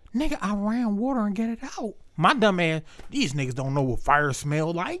 Nigga, I ran water and get it out. My dumb ass, these niggas don't know what fire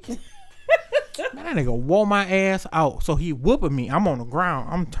smell like. Man, that nigga wore my ass out. So he whooping me. I'm on the ground.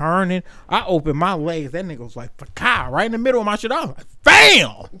 I'm turning. I open my legs. That nigga was like, "Fakah," right in the middle of my shit. I was like,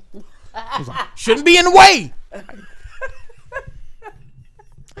 bam! I was like, shouldn't be in the way.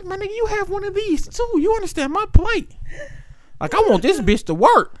 Like, my nigga, you have one of these too. You understand my plight. Like, I want this bitch to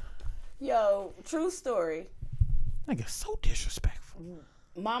work. Yo, true story. Nigga, so disrespectful.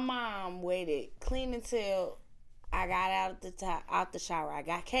 My mom waited clean until I got out the shower.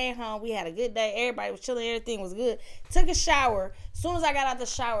 Came home. We had a good day. Everybody was chilling. Everything was good. Took a shower. As soon as I got out the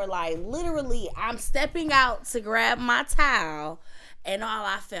shower, like literally, I'm stepping out to grab my towel, and all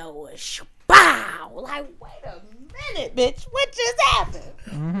I felt was bow. Like, wait a minute, bitch. What just happened?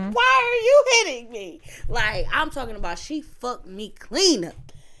 Mm-hmm. Why are you hitting me? Like, I'm talking about she fucked me clean up.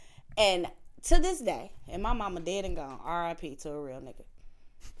 And to this day, and my mama dead and gone, R.I.P. to a real nigga.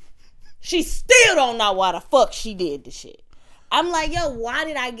 She still don't know why the fuck she did the shit. I'm like, yo, why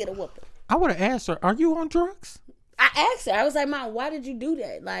did I get a whooping? I would have asked her, are you on drugs? I asked her. I was like, Mom, why did you do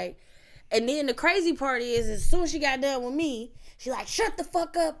that? Like, and then the crazy part is, as soon as she got done with me, she like, shut the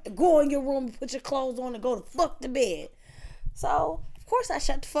fuck up and go in your room and put your clothes on and go the fuck to bed. So, of course, I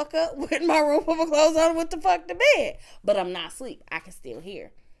shut the fuck up, went in my room, put my clothes on and went the fuck to bed. But I'm not asleep. I can still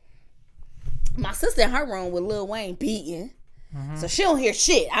hear. My sister in her room with Lil Wayne beating. Mm-hmm. So she don't hear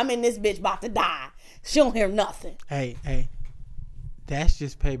shit. I'm in this bitch about to die. She don't hear nothing. Hey. That's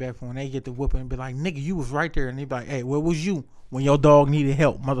just payback for when they get the whooping and be like, nigga, you was right there. And they be like, hey, where was you when your dog needed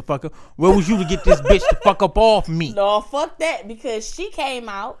help, motherfucker? Where was you to get this bitch to fuck up off me? No, fuck that. Because she came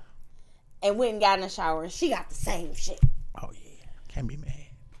out and went and got in the shower and she got the same shit. Oh, yeah. Can't be mad.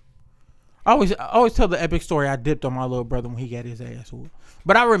 I always tell the epic story I dipped on my little brother when he got his ass whooped.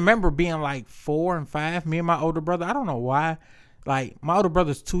 But I remember being like 4 and 5, me and my older brother. I don't know why. Like, my older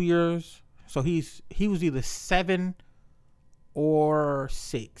brother's 2 years. So he was either 7 or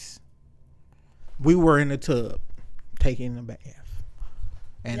 6. We were in the tub taking a bath.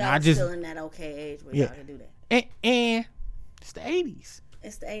 And y'all I just still in that okay age where y'all can do that. And it's the 80s.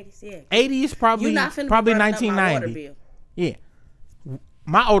 It's the 80s, yeah. 80s probably 1990. Yeah.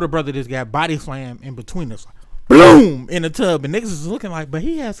 My older brother just got body slammed in between us. Like, bloom in the tub, and niggas is looking like, but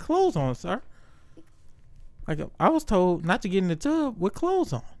he has clothes on, sir. Like, I was told not to get in the tub with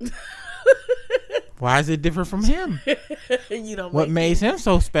clothes on. Why is it different from him? You don't. What made him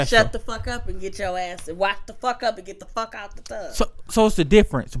so special? Shut the fuck up and get your ass. And watch the fuck up and get the fuck out the tub. So it's the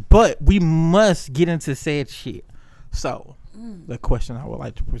difference, but we must get into said shit. So the question I would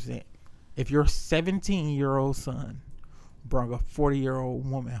like to present: if your 17-year-old son brought a 40-year-old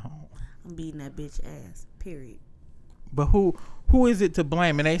woman home, I'm beating that bitch ass. Period. But who is it to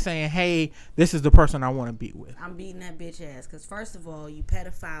blame? And they saying, hey, this is the person I want to be with. I'm beating that bitch ass. Because first of all, you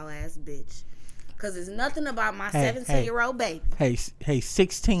pedophile ass bitch. Because it's nothing about my 17-year-old baby. Hey,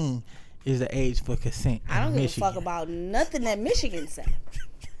 16 is the age for consent. I don't give a fuck about nothing that Michigan say.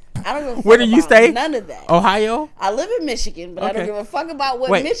 I don't give a fuck Where do you about stay? None of that. Ohio? I live in Michigan, but I don't give a fuck about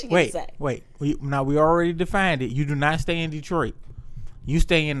what Michigan say. Wait. Now, we already defined it. You do not stay in Detroit. You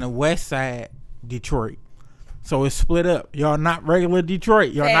stay in the west side, Detroit. So it's split up. Y'all not regular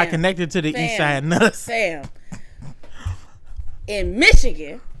Detroit. Y'all not connected to the east side nuts. Fam. In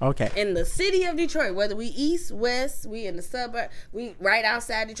Michigan, Okay. in the city of Detroit, whether we east, west, we in the suburb, we right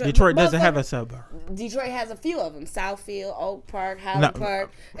outside Detroit. Detroit doesn't have a suburb. Detroit has a few of them: Southfield, Oak Park, Highland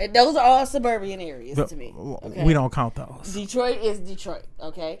Park. And those are all suburban areas to me. Okay? We don't count those. Detroit is Detroit.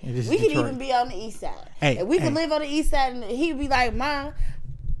 Okay, It is we Detroit. can even be on the east side. Hey, and we can live on the east side, and he'd be like, "Mom,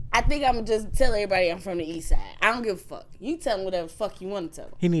 I think I'm gonna just tell everybody I'm from the east side. I don't give a fuck. You tell them whatever the fuck you want to tell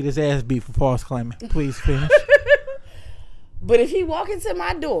them." He need his ass beat for false claiming. Please finish. But if he walk into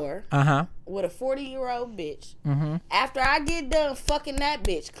my door Uh-huh. with a 40-year-old bitch, Mm-hmm. after I get done fucking that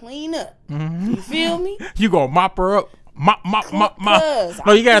bitch, clean up. Mm-hmm. You feel me? You gonna mop her up. Mop. Cuz,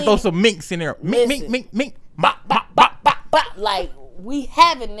 No, you gotta I'm throw clean. some minks in there. Mink. Listen. Mop. But like we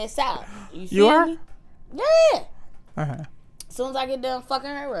having this out. You feel You are? me? Yeah. Uh-huh. As soon as I get done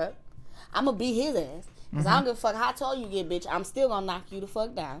fucking her up, I'm gonna beat his ass. Cause I don't give a fuck how tall you get, bitch. I'm still gonna knock you the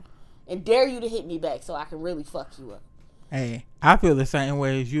fuck down and dare you to hit me back so I can really fuck you up. Hey, I feel the same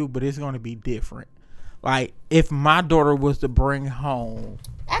way as you, but it's gonna be different. Like, if my daughter was to bring home...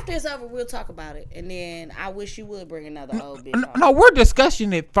 After it's over, we'll talk about it. And then I wish you would bring another old bitch home. No, we're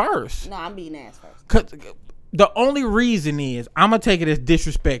discussing it first. No, I'm beating ass first. Cause the only reason is I'm gonna take it as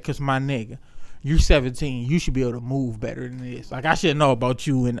disrespect. Cause my nigga, you're 17. You should be able to move better than this. Like, I should know about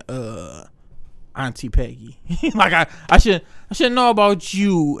you and Auntie Peggy. Like I should know about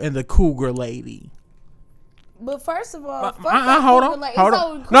you and the cougar lady. But first of all, hold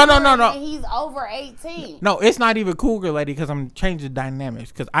on. No. He's over 18. No, it's not even cougar lady. Cause I'm changing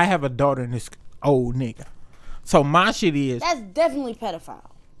dynamics. Cause I have a daughter and this old nigga. So my shit is. That's definitely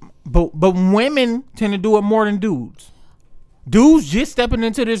pedophile. But women tend to do it more than dudes. Dudes just stepping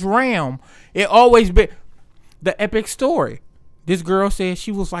into this realm. It always been the epic story. This girl said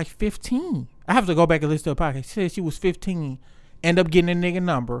she was like 15. I have to go back and listen to the podcast. She said she was 15. End up getting a nigga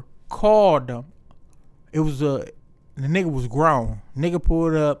number. Called them. It was the nigga was grown. Nigga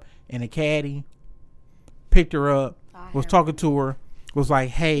pulled up in a caddy. Picked her up. Was talking to her. Was like,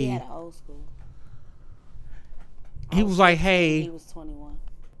 hey. He had an old school. He was like, hey. He was 21.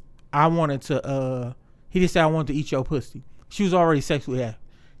 I wanted to, he just said, I wanted to eat your pussy. She was already sexually active.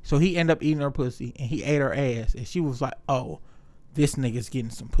 So he ended up eating her pussy and he ate her ass. And she was like, oh, this nigga's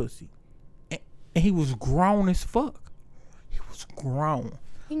getting some pussy. And he was grown as fuck. He was grown.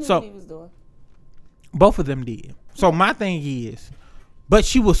 He knew what he was doing. Both of them did. So my thing is, but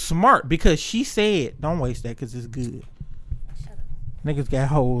she was smart because she said, don't waste that because it's good. Shut up. Niggas got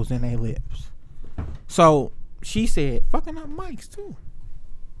holes in their lips. So she said, fucking up mics too.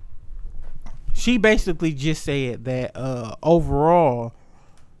 She basically just said that overall,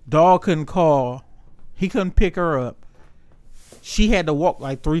 dog couldn't call. He couldn't pick her up. She had to walk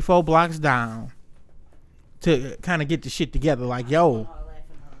like 3-4 blocks down to kind of get the shit together. Like, yo.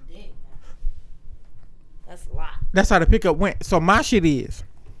 That's a lot. That's how the pickup went. So my shit is,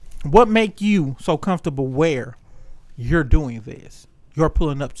 what make you so comfortable where you're doing this? You're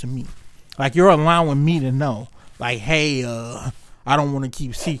pulling up to me. Like, you're allowing me to know. Like, hey, I don't want to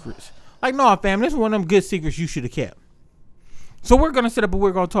keep secrets. Like, no, fam, this is one of them good secrets you should have kept. So we're going to sit up and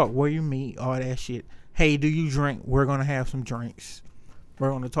we're going to talk. Where you meet, all that shit. Hey, do you drink? We're going to have some drinks.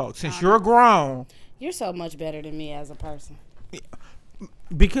 We're going to talk. Since you're grown. You're so much better than me as a person.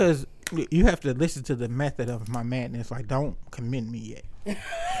 Because you have to listen to the method of my madness. Like, don't commend me yet.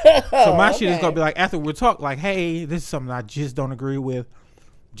 So my shit is going to be like, after we talk, like, hey, this is something I just don't agree with.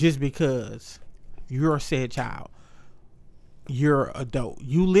 Just because you're a said child. You're adult.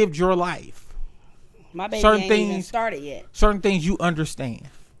 You lived your life. My baby ain't even started yet. Certain things you understand.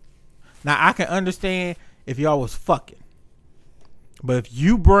 Now, I can understand if y'all was fucking. But if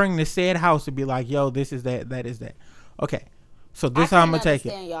you bring the said house to be like, yo, this is that is that. Okay. So this how I'm going to take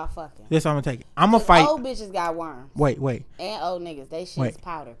it. Y'all fucking. This how I'm going to take it. I'm going to fight. Old bitches got worms. Wait. And old niggas. They shit's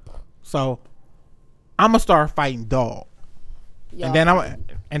powder. So I'm going to start fighting dog. Y'all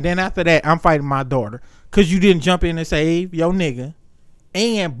And then after that, I'm fighting my daughter. Because you didn't jump in and save your nigga.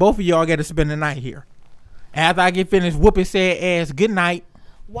 And both of y'all got to spend the night here. After I get finished whooping said ass, good night.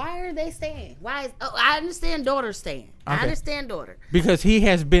 Why are they staying? Why is... Oh, I understand daughter staying. Okay. I understand daughter. Because he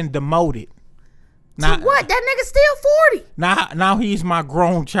has been demoted. Now, to what? That nigga's still 40. Now he's my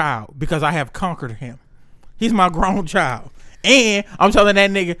grown child. Because I have conquered him. He's my grown child. And I'm telling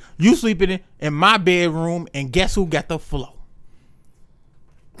that nigga, you sleeping in my bedroom and guess who got the flow?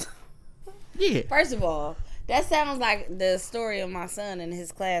 Yeah. First of all, that sounds like the story of my son and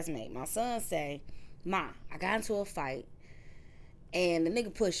his classmate. My son say, Ma, I got into a fight and the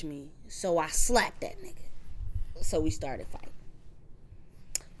nigga pushed me, so I slapped that nigga. So we started fighting.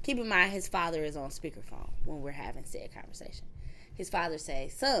 Keep in mind, his father is on speakerphone when we're having said conversation. His father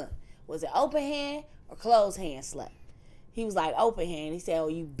says, son, was it open hand or closed hand slap? He was like, open hand. He said, oh,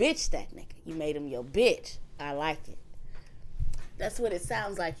 you bitched that nigga. You made him your bitch. I like it. That's what it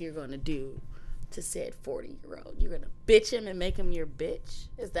sounds like you're going to do to said 40-year-old. You're going to bitch him and make him your bitch.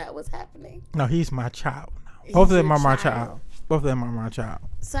 Is that what's happening? No, he's my child now. Both of them are my child. Both of them are my child.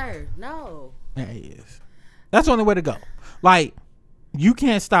 Sir, no. Yeah, he is. That's the only way to go. Like, you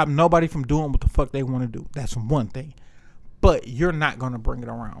can't stop nobody from doing what the fuck they want to do. That's one thing. But you're not going to bring it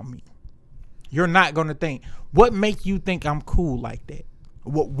around me. You're not going to think. What make you think I'm cool like that?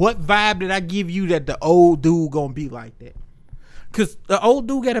 What vibe did I give you that the old dude going to be like that? Because the old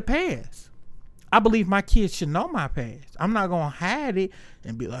dude got a pass. I believe my kids should know my past. I'm not going to hide it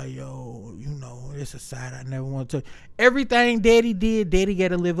and be like, yo, you know, it's a side I never want to. Everything daddy did, daddy got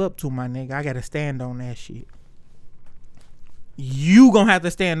to live up to, my nigga. I got to stand on that shit. You going to have to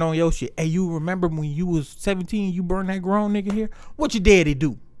stand on your shit. Hey, you remember when you was 17, you burned that grown nigga here? What your daddy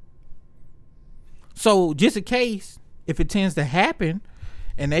do? So just in case, if it tends to happen,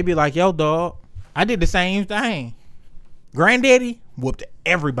 and they be like, yo, dog, I did the same thing. Granddaddy whooped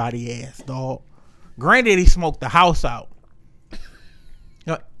everybody ass, dog. Granddaddy smoked the house out.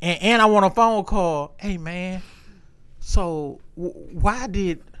 And I want a phone call. Hey, man, so why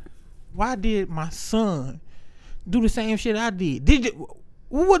did my son do the same shit I did?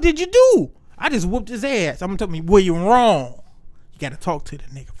 What did you do? I just whooped his ass. I'm gonna tell me, well, you're wrong. You gotta talk to the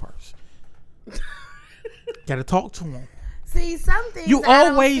nigga first. Gotta talk to him. See, some things I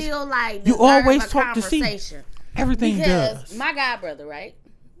don't feel like you always talk conversation. To see. Everything because does. My god brother, right?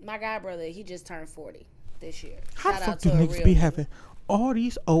 My god brother, he just turned 40 this year. How the fuck do niggas be having all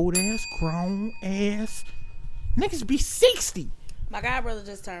these old ass, grown ass niggas be 60? My god brother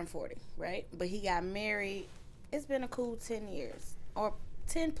just turned 40, right? But he got married. It's been a cool 10 years or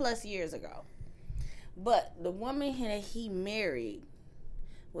 10 plus years ago. But the woman that he married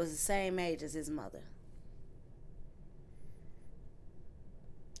was the same age as his mother.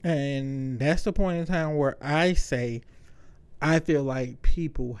 And that's the point in time where I say I feel like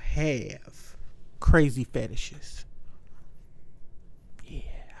people have crazy fetishes. Yeah,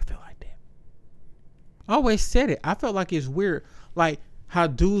 I feel like that. I always said it. I felt like it's weird. Like how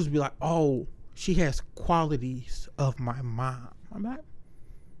dudes be like, oh, she has qualities of my mom. I'm like,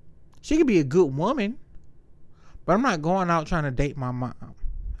 she could be a good woman, but I'm not going out trying to date my mom.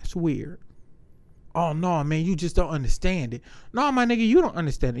 That's weird. Oh, no, man, you just don't understand it. No, my nigga, you don't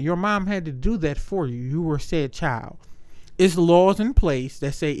understand it. Your mom had to do that for you. You were said child. It's laws in place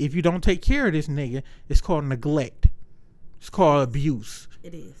that say if you don't take care of this nigga, it's called neglect. It's called abuse.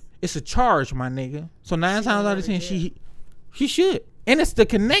 It is. It's a charge, my nigga. So 9 times out of 10, she should. And it's the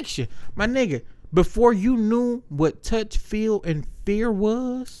connection. My nigga, before you knew what touch, feel, and fear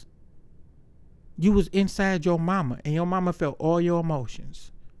was, you was inside your mama. And your mama felt all your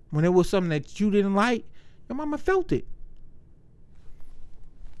emotions. When it was something that you didn't like, your mama felt it.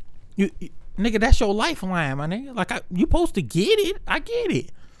 You nigga, that's your lifeline, my nigga. Like, you supposed to get it. I get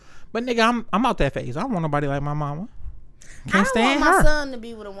it. But, nigga, I'm out that phase. I don't want nobody like my mama. Can't stand her. I don't want my son to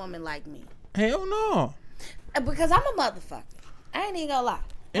be with a woman like me. Hell no. Because I'm a motherfucker. I ain't even gonna lie.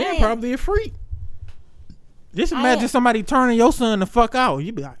 And probably a freak. Just imagine somebody turning your son the fuck out.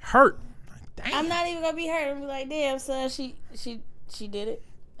 You be like, hurt. Like, damn. I'm not even gonna be hurt and be like, damn, son, she did it.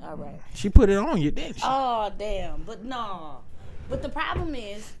 All right. She put it on you, didn't she? Oh, damn. But no. But the problem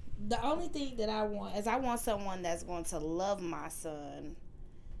is, the only thing that I want is I want someone that's going to love my son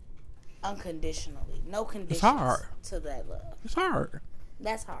unconditionally. No conditions to that love. It's hard.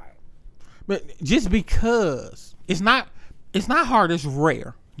 That's hard. But just because it's not hard, it's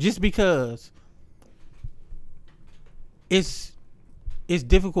rare. Just because it's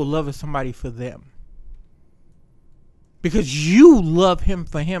difficult loving somebody for them. Because you love him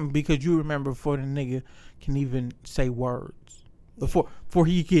for him because you remember before the nigga can even say words. Before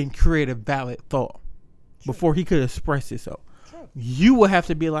he can create a valid thought. True. Before he could express himself. True. You will have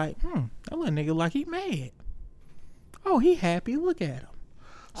to be like, that little nigga like he mad. Oh, he happy. Look at him.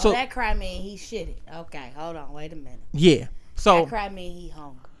 So that cry mean he shitty. Okay, hold on. Wait a minute. Yeah. So that cry mean he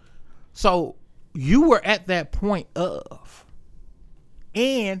hungry. So you were at that point of.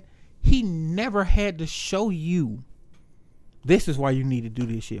 And he never had to show you. This is why you need to do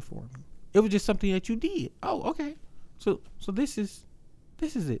this shit for me. It was just something that you did. Oh, okay. So this is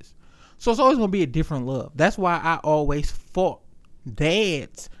this. So it's always gonna be a different love. That's why I always fought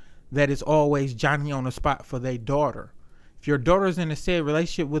dads that is always Johnny on the spot for their daughter. If your daughter's in a said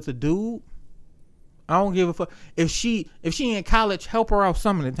relationship with a dude, I don't give a fuck. If she in college, help her out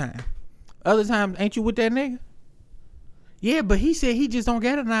some of the time. Other times, ain't you with that nigga? Yeah, but he said he just don't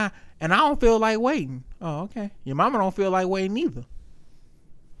get it now, and I don't feel like waiting. Oh, okay. Your mama don't feel like waiting either.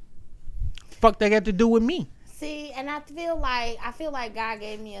 Fuck that got to do with me? See, and I feel like God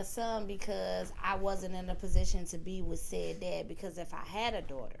gave me a son because I wasn't in a position to be with said dad. Because if I had a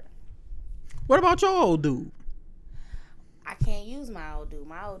daughter, What about your old dude? I can't use my old dude.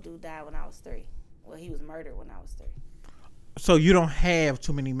 My old dude died when I was 3. Well, he was murdered when I was 3. So you don't have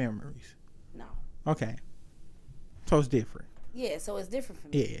too many memories. No. Okay. So it's different. Yeah, so it's different for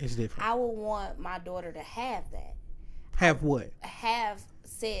me. Yeah, it's different. I would want my daughter to have that. Have what? Have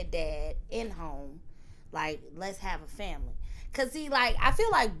said dad in home. Like, let's have a family. Because, see, like, I feel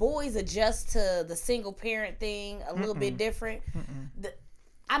like boys adjust to the single parent thing a little bit different.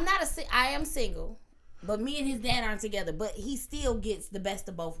 I am single, but me and his dad aren't together. But he still gets the best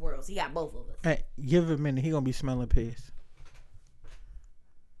of both worlds. He got both of us. Hey, give him a minute. He gonna be smelling piss.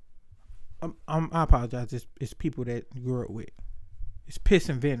 I apologize. It's people that you grew up with. It's piss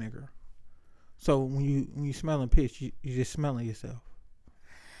and vinegar. So when you smelling piss, you just smelling yourself.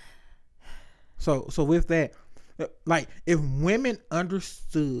 So with that, like if women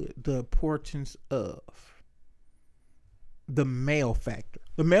understood the importance of the male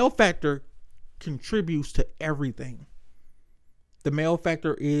factor contributes to everything. The male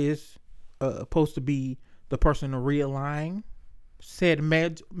factor is supposed to be the person to realign said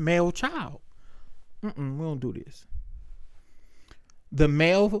male child. We don't do this. The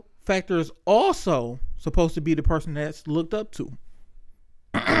male factor is also supposed to be the person that's looked up to.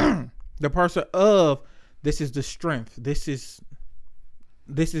 The person of this is the strength. This is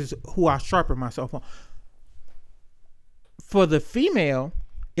who I sharpen myself on. For the female,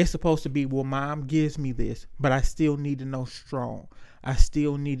 it's supposed to be, well, mom gives me this, but I still need to know strong. I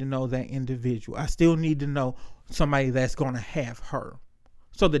still need to know that individual. I still need to know somebody that's going to have her.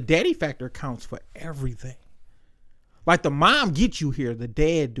 So the daddy factor counts for everything. Like the mom gets you here, the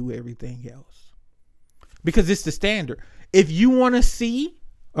dad do everything else. Because it's the standard. If you want to see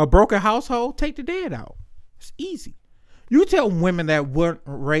a broken household, take the dad out. It's easy. You tell women that weren't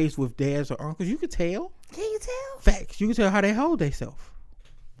raised with dads or uncles, you could tell. Can you tell? Facts. You can tell how they hold themselves.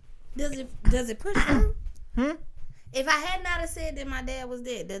 Does it push through? If I had not have said that my dad was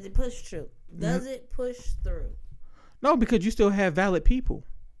dead, does it push through? Does it push through? No, because you still have valid people.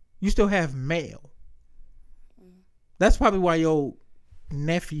 You still have male. That's probably why your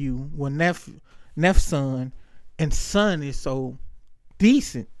nephew, Neff's son, and son is so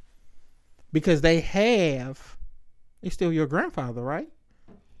decent. Because they're still your grandfather, right?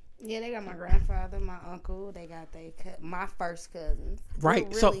 Yeah, they got my grandfather, my uncle. They got my first cousins. Right.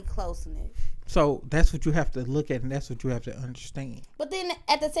 We're really close knit. So that's what you have to look at, and that's what you have to understand. But then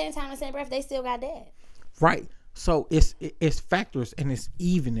at the same time, the same breath, they still got dad. Right. So it's factors and it's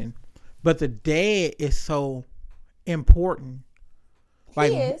evening, but the dad is so important.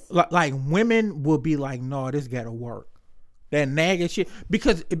 Like, he is. Like women will be like, no, this gotta work. That nagging shit,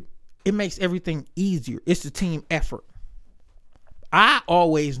 because it makes everything easier. It's a team effort. I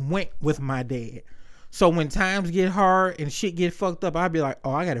always went with my dad. So when times get hard and shit get fucked up, I'd be like,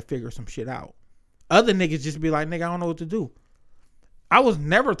 oh, I gotta figure some shit out. Other niggas just be like, nigga, I don't know what to do. I was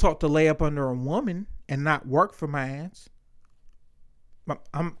never taught to lay up under a woman and not work for my ass.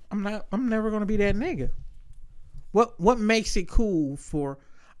 I'm never gonna be that nigga. What makes it cool for?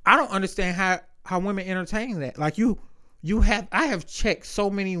 I don't understand how women entertain that. Like I have checked so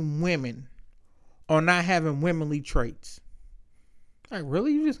many women on not having womanly traits. Like,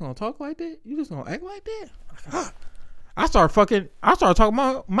 really? You just gonna talk like that? You just gonna act like that? Like, I started talking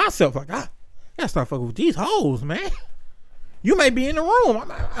about myself. Like, I gotta start fucking with these hoes, man. You may be in the room. I'm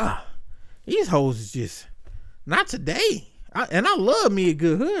like, these hoes is just not today. And I love me a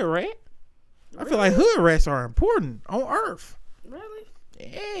good hood rat. I feel like hood rats are important on earth. Really?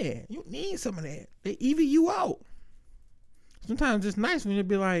 Yeah, you need some of that. They even you out. Sometimes it's nice when you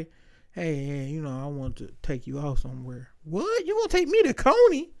be like, hey, I want to take you out somewhere. What? You gonna take me to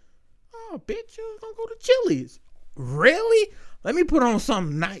Coney? Oh, bitch, you gonna go to Chili's. Really? Let me put on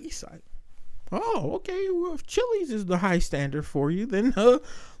something nice. Like, oh, okay. Well, if Chili's is the high standard for you, then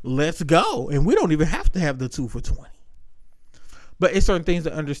let's go. And we don't even have to have the 2 for $20. But it's certain things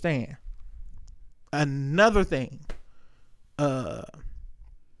to understand. Another thing, why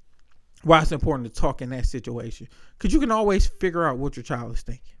it's important to talk in that situation, because you can always figure out what your child is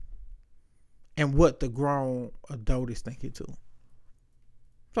thinking and what the grown adult is thinking too.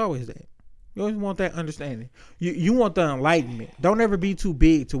 It's always that. You always want that understanding. You want the enlightenment. Don't ever be too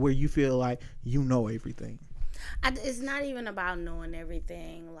big to where you feel like you know everything. It's not even about knowing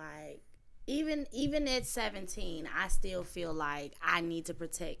everything. Like, Even at 17, I still feel like I need to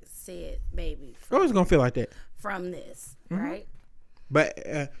protect said baby You're always gonna feel like that. from this, Mm-hmm. right? But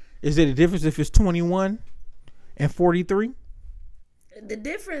is it a difference if it's 21 and 43? The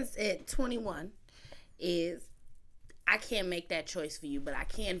difference at 21 is I can't make that choice for you, but I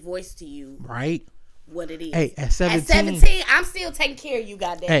can voice to you Right. what it is. Hey, at 17, At 17, I'm still taking care of you,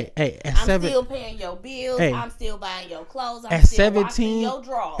 goddamn. Hey, at I'm 7, still paying your bills. Hey. I'm still buying your clothes. I'm at still washing 17, your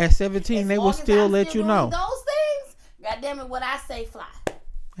drawers. at 17, As they will long as still I'm let still you doing know. those things. Goddamn it, what I say fly.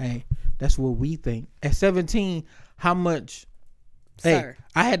 Hey, that's what we think. At 17, how much? Sir. Hey,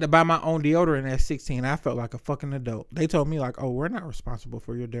 I had to buy my own deodorant at 16. I felt like a fucking adult. They told me like, "Oh, we're not responsible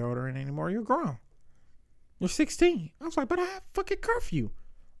for your deodorant anymore. You're grown. You're 16." I was like, "But I have fucking curfew,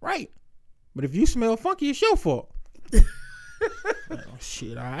 right? But if you smell funky, it's your fault." Oh,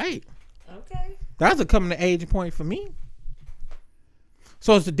 shit, all right. Okay. That's a coming to age point for me.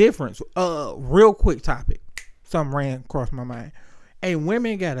 So it's the difference. Real quick topic. Something ran across my mind. Hey,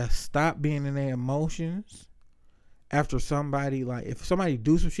 women gotta stop being in their emotions after somebody, like, if somebody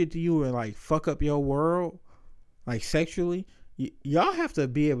do some shit to you and like fuck up your world, like sexually, y'all have to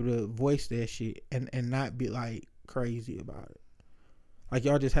be able to voice that shit and not be like crazy about it. Like,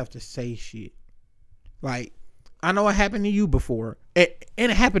 y'all just have to say shit. Like, I know it happened to you before, and it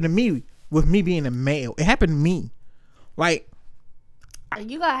happened to me with me being a male. It happened to me. Like,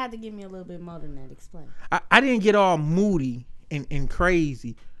 You gotta have to give me a little bit more than that. Explain. I didn't get all moody and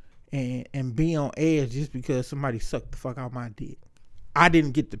crazy and be on edge just because somebody sucked the fuck out my dick. I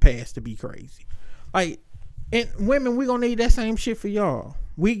didn't get the pass to be crazy. Like, and women, we gonna need that same shit for y'all.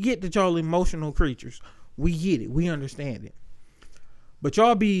 We get that y'all emotional creatures. We get it. We understand it. But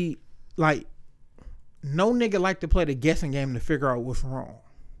y'all be like, no nigga like to play the guessing game to figure out what's wrong.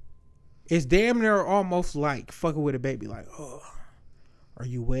 It's damn near almost like fucking with a baby. Like, oh, are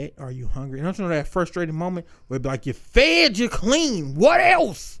you wet? Are you hungry? And don't you know that frustrating moment where it be like, you fed, you clean. What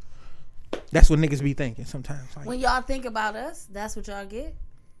else? That's what niggas be thinking sometimes. Like, When y'all think about us, that's what y'all get.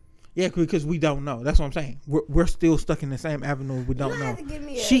 yeah, because we don't know. That's what I'm saying. We're still stuck in the same avenue. We don't You know. have to give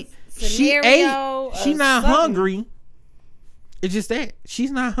me a She scenario ate. She of not something. hungry. It's just that she's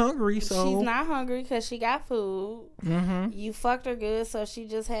not hungry. So She's not hungry because she got food. Mm-hmm. You fucked her good, so she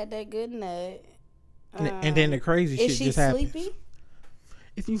just had that good nut. And then the crazy Is shit she just happens. sleepy?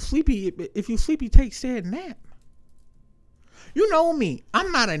 If you sleepy, take said nap. You know me.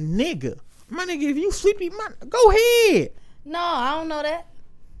 I'm not a nigga. My nigga, if you sleepy, go ahead. No, I don't know that.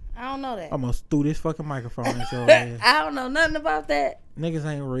 I don't know that. Almost threw this fucking microphone at your ass. I don't know nothing about that. Niggas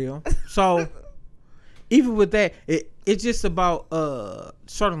ain't real. So even with that, it's just about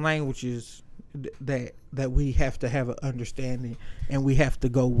certain languages that we have to have an understanding and we have to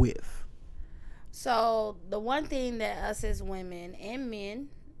go with. So the one thing that us as women and men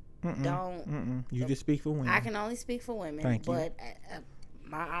don't. You just speak for women. I can only speak for women. Thank you. But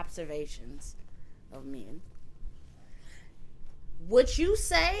my observations of men. What you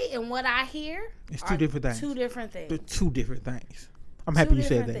say and what I hear It's are two different things. Two different things. They're two different things. I'm happy you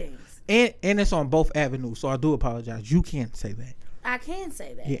said that. Things. And it's on both avenues, so I do apologize. You can't say that. I can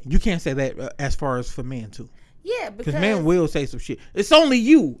say that. Yeah, you can't say that as far as for men too. Yeah, Because men will say some shit. It's only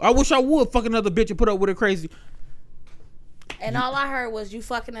you. I wish I would fuck another bitch and put up with her crazy. And all I heard was you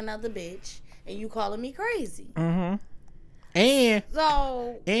fucking another bitch and you calling me crazy. Mm-hmm.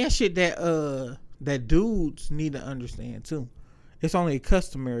 And shit that dudes need to understand too. It's only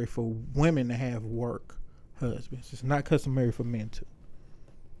customary for women to have work husbands. It's not customary for men to.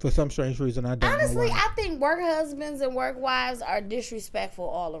 For some strange reason, I don't honestly, know why. I think work husbands and work wives are disrespectful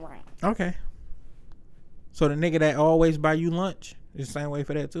all around. Okay. So the nigga that always buy you lunch is the same way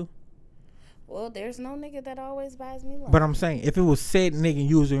for that too? Well, there's no nigga that always buys me lunch. But I'm saying, if it was said nigga and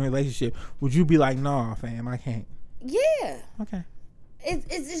you was in a relationship, would you be like, nah, fam, I can't? Yeah. Okay.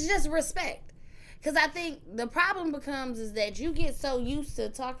 It's just respect. Because I think the problem becomes is that you get so used to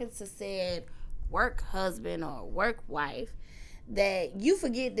talking to said work husband or work wife that you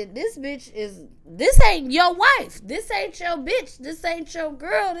forget that this ain't your wife. This ain't your bitch. This ain't your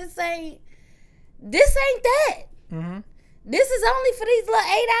girl. This ain't that. Mm-hmm. This is only for these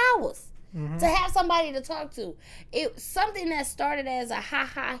little 8 hours. Mm-hmm. To have somebody to talk to. It's something that started as a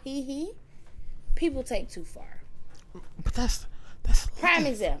ha he he. People take too far. But that's prime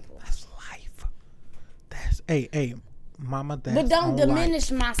life. example. That's life. That's hey, mama. That's but don't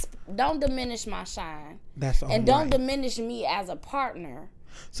diminish life. my shine. That's on and don't life. diminish me as a partner.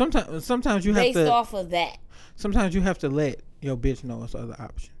 Sometimes you have to based off of that. Sometimes you have to let your bitch know it's other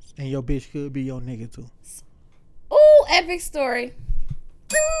options, and your bitch could be your nigga too. Ooh, epic story.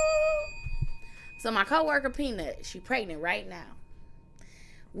 So my coworker Peanut, she pregnant right now.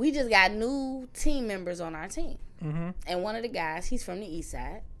 We just got new team members on our team. Mm-hmm. And one of the guys, he's from the east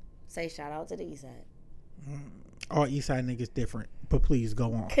side. Say shout out to the east side. All east side niggas different, but please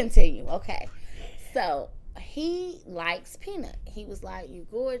go on. Continue. Okay. So he likes Peanut. He was like, you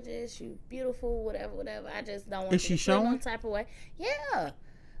gorgeous, you beautiful, whatever. I just don't want Is you she to feel no showing? type of way. Yeah.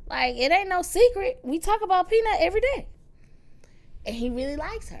 Like, it ain't no secret. We talk about Peanut every day. And he really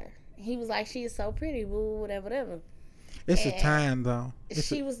likes her. He was like, she is so pretty, woo, whatever. It's And a time though.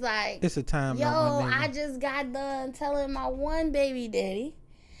 She was like, It's a time. yo, though, my nigga. I just got done telling my one baby daddy,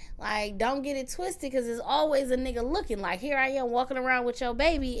 like, don't get it twisted, because there's always a nigga looking. Like, here I am walking around with your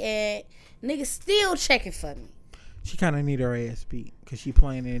baby, and niggas still checking for me. She kind of need her ass beat because she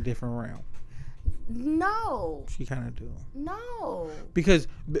playing in a different realm. No. She kind of do. No. Because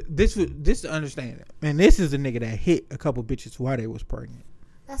this to understand it. And this is a nigga that hit a couple bitches while they was pregnant.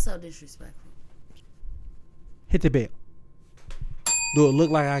 That's so disrespectful. Hit the bell. Do it look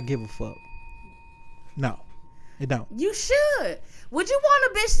like I give a fuck? No, it don't. You should. Would you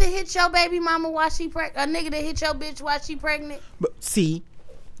want a bitch to hit your baby mama while she pregnant? A nigga to hit your bitch while she pregnant? But see,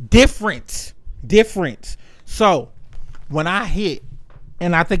 different. So when I hit,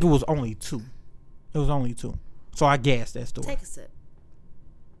 and I think it was only two. So I gassed that story. Take a sip.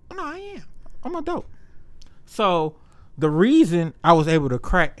 No, I am. I'm a dope. So the reason I was able to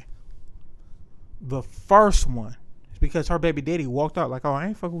crack the first one is because her baby daddy walked out like, oh, I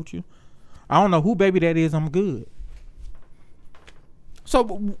ain't fucking with you. I don't know who baby daddy is. I'm good. So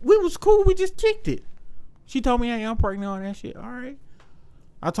we was cool. We just kicked it. She told me, hey, I'm pregnant on that shit. All right.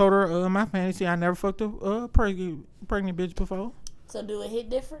 I told her my fantasy, I never fucked a pregnant bitch before. So do it hit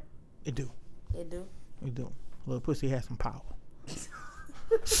different? It do. It do. It do. Little pussy has some power.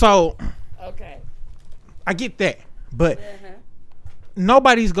 So Okay. I get that. But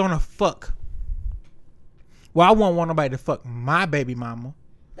nobody's gonna fuck. Well, I won't want nobody to fuck my baby mama.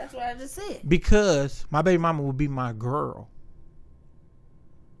 That's what I just said. Because my baby mama will be my girl.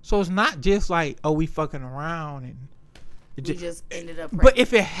 So it's not just like, oh, we fucking around and it We just ended up But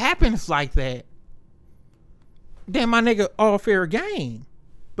if it happens like that, then my nigga, all fair game.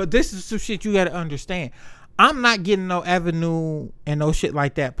 But this is some shit you gotta understand. I'm not getting no avenue and no shit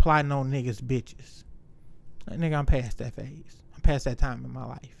like that plotting on niggas bitches. Like, nigga, I'm past that phase. I'm past that time in my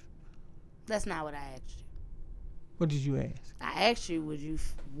life. That's not what I asked you. What did you ask? I asked you, would you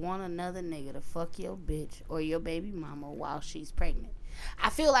want another nigga to fuck your bitch or your baby mama while she's pregnant? I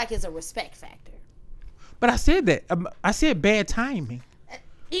feel like it's a respect factor. But I said that. I said bad timing.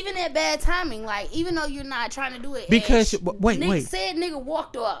 Even at bad timing, like, even though you're not trying to do it. Because, wait. Said nigga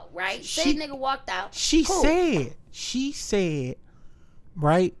walked out, right? Said nigga walked out. She said,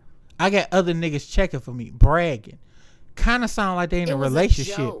 right? I got other niggas checking for me, bragging. Kind of sound like they in a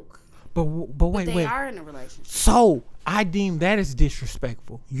relationship. A joke. But wait. They are in a relationship. So I deem that as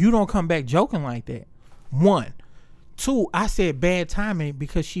disrespectful. You don't come back joking like that. 1. 2, I said bad timing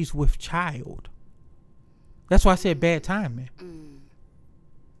because she's with child. That's why I said bad timing.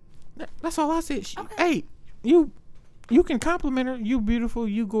 That's all I said. Hey, you can compliment her. You beautiful.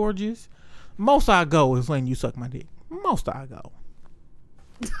 You gorgeous. Most I go is letting you suck my dick. Most I go.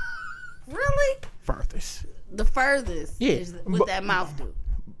 Really? Furthest. The furthest. Yeah, Is with that mouth do.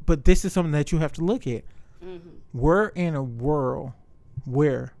 But this is something that you have to look at. We're in a world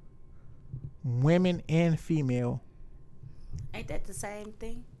where women and female. Ain't that the same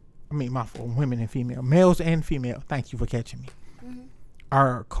thing? I mean, my fault. Women and female. Males and female. Thank you for catching me.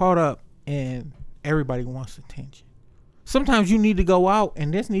 Are caught up in everybody wants attention. Sometimes you need to go out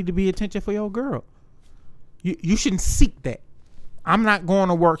and this need to be attention for your girl. You shouldn't seek that. I'm not going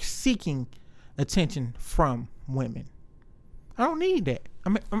to work seeking attention from women. I don't need that.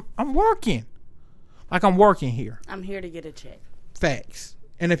 I'm working. Like I'm working here. I'm here to get a check. Facts.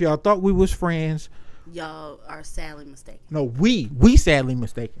 And if y'all thought we was friends, Y'all are sadly mistaken. no, we sadly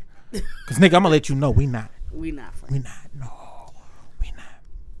mistaken. Cause nigga, I'm gonna let you know we not. We not friends. We not. No, we not.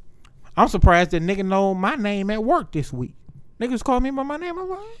 I'm surprised that nigga know my name at work this week. Niggas call me by my name. I'm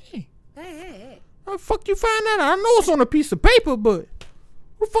like, hey. How the fuck you find that? I know it's on a piece of paper, but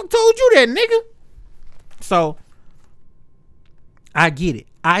who the fuck told you that, nigga? So, I get it.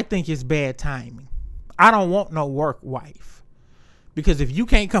 I think it's bad timing. I don't want no work wife. Because if you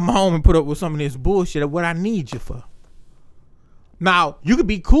can't come home and put up with some of this bullshit, what I need you for? Now, you could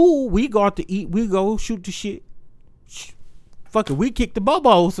be cool. We go out to eat. We go shoot the shit. Fuck it. We kick the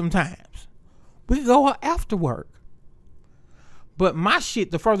bubbles sometimes. We can go out after work. But my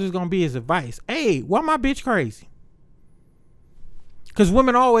shit, the furthest gonna be is advice. Hey, why my bitch crazy? Because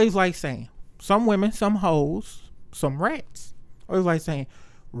women always like saying, some women, some hoes, some rats, always like saying,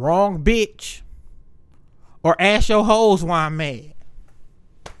 wrong bitch. Or ask your hoes why I'm mad.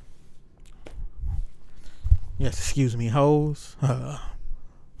 Yes, excuse me, hoes.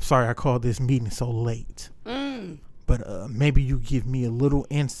 Sorry I called this meeting so late. But maybe you give me a little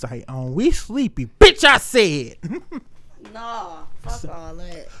insight on we sleepy. Bitch, I said. No, fuck all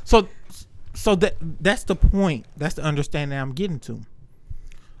that. So that's the point. That's the understanding I'm getting to.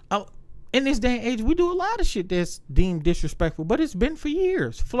 In this day and age, we do a lot of shit that's deemed disrespectful, but it's been for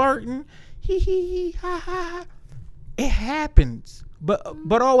years. Flirting, hee, ha, ha. It happens.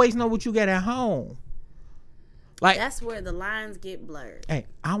 But always know what you got at home. Like, that's where the lines get blurred. Hey,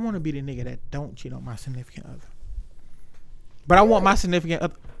 I want to be the nigga that don't cheat on my significant other. But I want my significant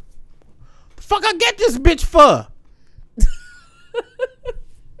other. The fuck I get this bitch for?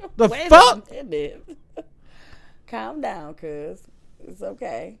 The Wait fuck? a minute. Calm down, cuz. It's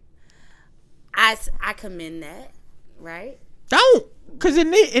okay. I commend that, right? Don't. Because it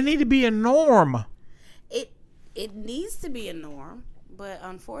need to be a norm. It needs to be a norm. But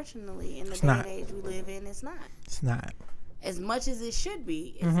unfortunately, in the It's day not. and age we live in, it's not. It's not. As much as it should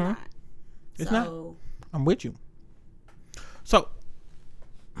be, it's not. It's not. I'm with you. So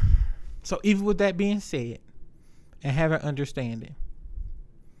even with that being said, and having understanding,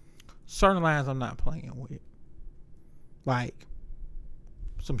 certain lines I'm not playing with. Like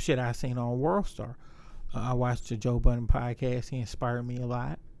some shit I seen on WorldStar. I watched the Joe Budden podcast. He inspired me a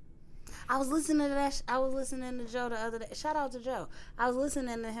lot. I was listening to that. I was listening to Joe the other day. Shout out to Joe. I was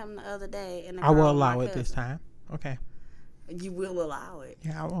listening to him the other day. And I will allow it this time. Okay. You will allow it.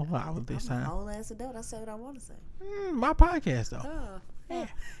 Yeah, I will allow it this time. I'm a whole ass adult. I say what I want to say. My podcast though. Oh, yeah.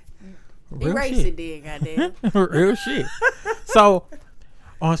 Real Erase shit. it then, goddamn. Real shit. So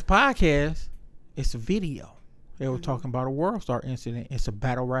on his podcast, it's a video. They were talking about a WorldStar incident. It's a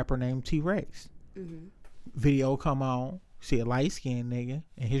battle rapper named T-Rex. Video come on. See a light skinned nigga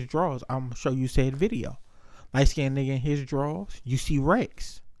in his drawers. I'm gonna show you said video. Light skinned nigga in his drawers. You see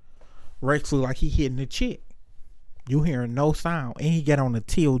Rex. Rex look like he hitting the chick. You hearing no sound. And he got on a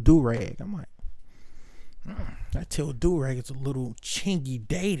teal do-rag. I'm like, that teal do-rag is a little chingy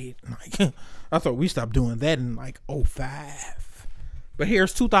dated. Like, I thought we stopped doing that in like 05. But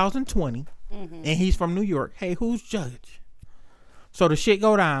here's 2020. And he's from New York. Hey, who's judge? So the shit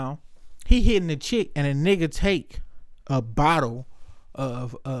go down. He hitting the chick and a nigga take a bottle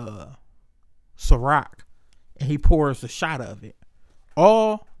of Ciroc and he pours a shot of it.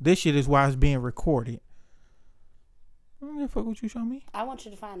 All this shit is why it's being recorded. I don't give a fuck what you show me. I want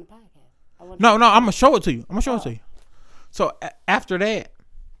you to find the podcast. No, I'm gonna show it to you. So after that,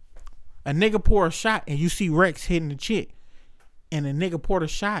 a nigga pour a shot and you see Rex hitting the chick, and the nigga poured a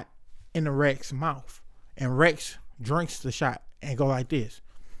shot in the Rex mouth, and Rex drinks the shot and go like this.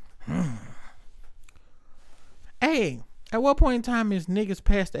 Hey, at what point in time is niggas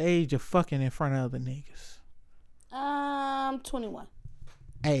past the age of fucking in front of other niggas? 21.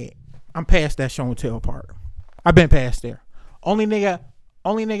 Hey, I'm past that show and tell part. I've been past there. Only nigga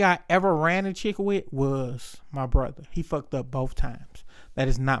I ever ran a chick with was my brother. He fucked up both times. That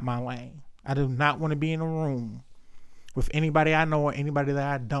is not my lane. I do not want to be in a room with anybody I know or anybody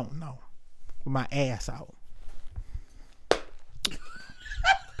that I don't know with my ass out.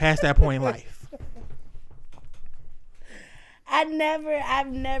 Past that point in life. I've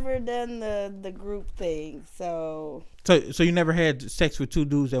never done the group thing, so you never had sex with two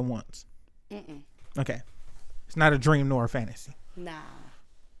dudes at once? Okay. It's not a dream nor a fantasy. nah.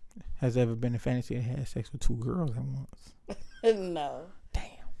 Has there ever been a fantasy that had sex with two girls at once? No. Damn.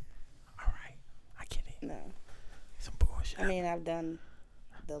 All right. I get it. No. Some bullshit. I mean, I've done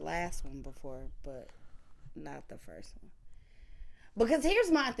the last one before, but not the first one. Because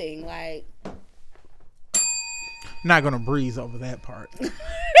here's my thing, like, Not gonna breeze over that part.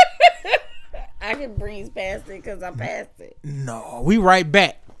 I can breeze past it because I passed it. No, we right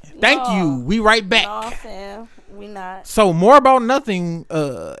back. Thank you. We right back. No, fam, we not. So more about nothing.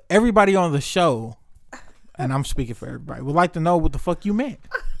 Everybody on the show, and I'm speaking for everybody, would like to know what the fuck you meant.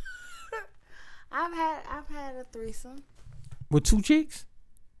 I've had a threesome. With two chicks?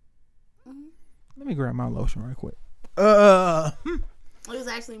 Let me grab my lotion right quick. It was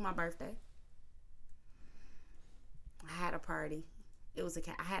actually my birthday. I had a party. It was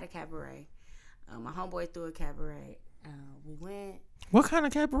I had a cabaret. My homeboy threw a cabaret. We went. What kind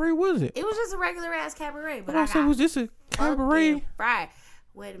of cabaret was it? It was just a regular ass cabaret. But I said, was this a cabaret? Right.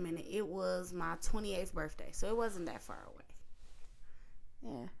 Wait a minute. It was my 28th birthday, so it wasn't that far away.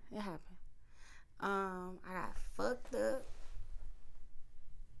 Yeah, it happened. I got fucked up.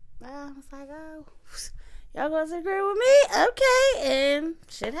 I was like, oh, y'all gonna agree with me? Okay, and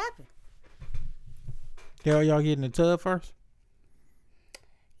shit happened. Y'all get in the tub first?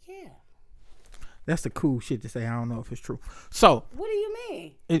 Yeah. That's the cool shit to say. I don't know if it's true. So What do you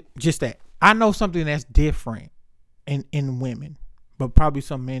mean? just that. I know something that's different in women, but probably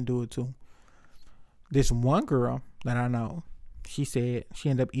some men do it too. This one girl that I know, she said she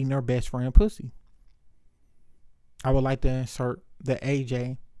ended up eating her best friend pussy. I would like to insert the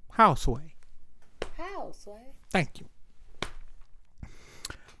AJ Houseway. Houseway? Thank you.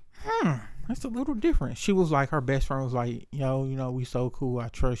 That's a little different. She was like, her best friend was like, yo, you know, we so cool. I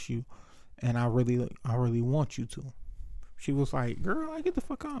trust you. And I really want you to. She was like, girl, I get the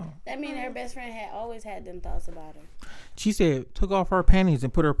fuck on. That mean her best friend had always had them thoughts about her. She said, took off her panties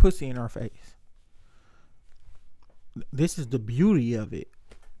and put her pussy in her face. This is the beauty of it.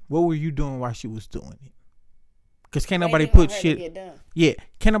 What were you doing while she was doing it? Because can't nobody put shit. Yeah,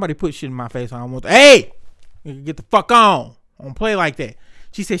 can't nobody put shit in my face. I don't want. Hey, you get the fuck on. Don't play like that.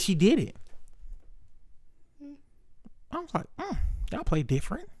 She said she did it. I was like, y'all play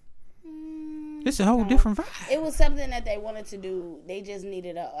different. It's a whole different vibe. It was something that they wanted to do. They just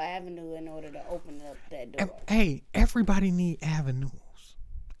needed an avenue in order to open up that door. Hey, everybody need avenues.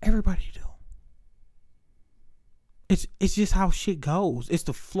 Everybody do. It's just how shit goes. It's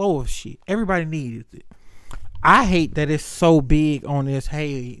the flow of shit. Everybody needs it. I hate that it's so big on this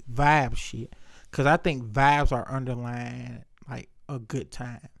hey vibe shit, because I think vibes are underlying like a good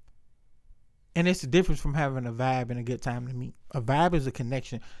time. And it's the difference from having a vibe and a good time to me. A vibe is a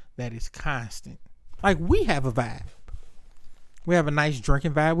connection that is constant. Like we have a vibe. We have a nice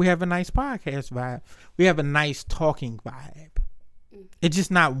drinking vibe. We have a nice podcast vibe. We have a nice talking vibe. It's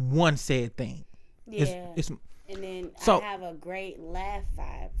just not one said thing. Yeah. And then I have a great laugh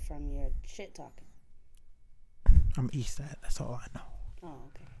vibe from your shit talking. I'm East Side. That's all I know. Oh,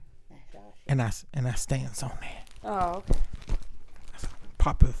 okay. That's all shit. And I stands on that. Oh, okay.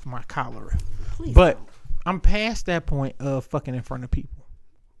 Pop off my collar. Please but don't. I'm past that point of fucking in front of people.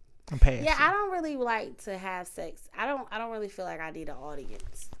 I'm past. Yeah, it. I don't really like to have sex. I don't really feel like I need an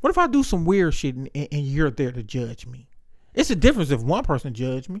audience. What if I do some weird shit and you're there to judge me? It's a difference if one person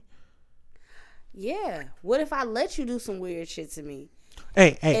judge me. Yeah. What if I let you do some weird shit to me?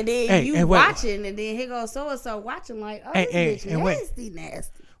 Hey, and then you watching, and then here goes so and so watching like, oh, this bitch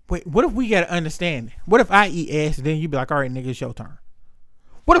nasty. Wait, what if we got to understand? What if I eat ass and then you be like, all right, nigga, it's your turn?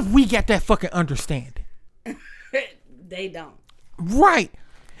 What if we got that fucking understanding? They don't. Right.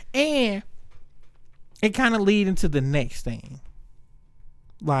 And it kind of lead into the next thing.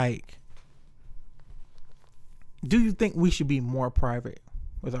 Like, do you think we should be more private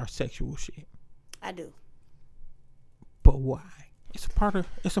with our sexual shit? I do. But why? It's a part of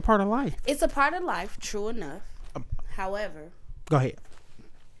life. It's a part of life, true enough. However, go ahead.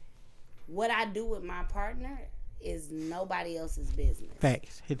 What I do with my partner is nobody else's business.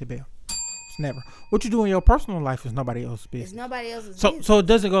 Facts. Hit the bell. It's never. What you do in your personal life is nobody else's business. It's nobody else's business. So it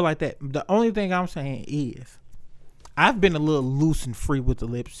doesn't go like that. The only thing I'm saying is, I've been a little loose and free with the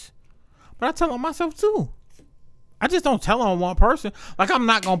lips, but I tell on myself too. I just don't tell on one person. Like, I'm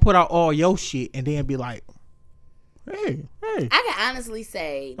not gonna put out all your shit and then be like, hey. I can honestly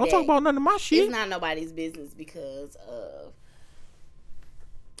say don't talk about none of my shit. It's not nobody's business because of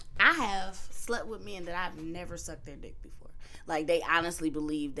I have slept with men that I've never sucked their dick before. Like, they honestly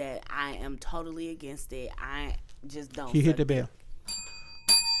believe that I am totally against it. I just don't. You hit the bell.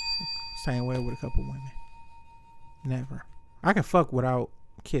 Same way with a couple women. Never. I can fuck without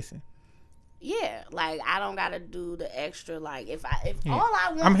kissing. Yeah, like I don't gotta do the extra. Like if all I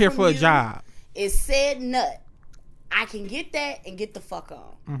want, I'm here for a job. Is said nut. I can get that and get the fuck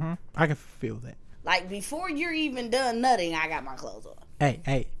on. Mm-hmm. I can feel that. Like before you're even done nutting, I got my clothes on.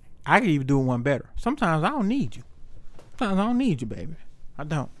 Hey, I can even do one better. Sometimes I don't need you. Sometimes I don't need you, baby. I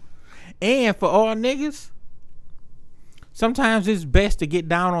don't. And for all niggas, sometimes it's best to get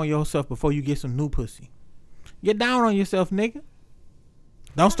down on yourself before you get some new pussy. Get down on yourself, nigga.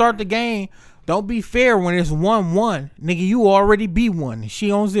 Don't start the game. Don't be fair when it's 1-1. Nigga, you already be 1 and she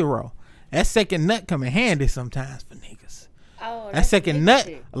on 0. That second nut come in handy sometimes for niggas. Oh, that second nut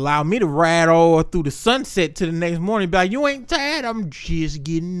allow me to ride all through the sunset to the next morning. Be like, you ain't tired? I'm just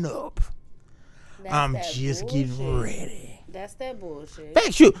getting up. I'm just getting ready. That's that bullshit.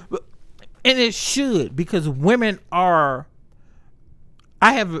 That should. And it should, because women are.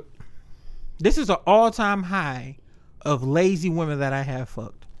 This is an all-time high of lazy women that I have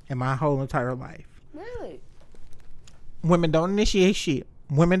fucked in my whole entire life. Really? Women don't initiate shit.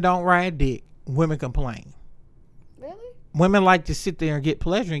 Women don't ride dick. Women complain. Really? Women like to sit there and get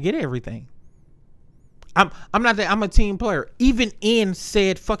pleasure and get everything. I'm not that. I'm a team player. Even in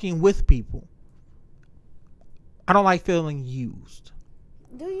said fucking with people, I don't like feeling used.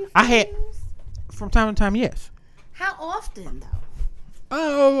 Do you feel used? From time to time, yes. How often though?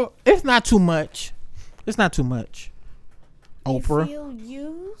 Oh, it's not too much. It's not too much. Oprah. You feel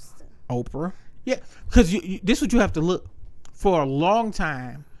used? Oprah. Yeah, because this is what you have to look. For a long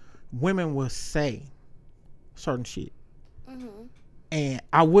time, women will say certain shit. Mm-hmm. And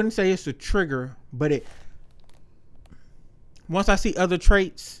I wouldn't say it's a trigger, but once I see other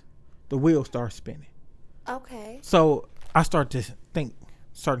traits, the wheel starts spinning. Okay. So I start to think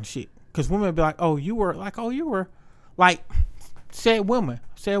certain shit. Because women will be like, you were like, said woman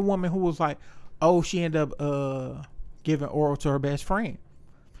who was like, she ended up giving oral to her best friend.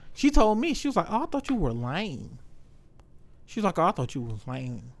 She told me, she was like, I thought you were lame. She was like, I thought you was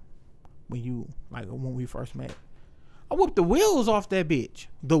lame when we first met. I whipped the wheels off that bitch.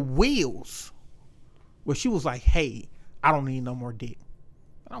 The wheels. Where she was like, hey, I don't need no more dick.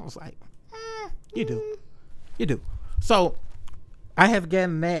 And I was like, you do. You do. So I have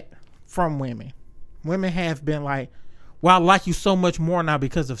gotten that from women. Women have been like, well, I like you so much more now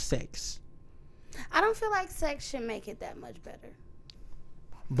because of sex. I don't feel like sex should make it that much better.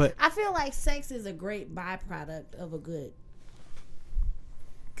 But I feel like sex is a great byproduct of a good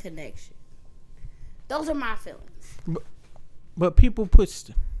connection. Those are my feelings. But people put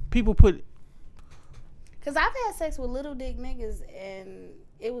because I've had sex with little dick niggas and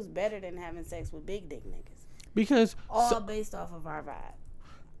it was better than having sex with big dick niggas. Because based off of our vibe,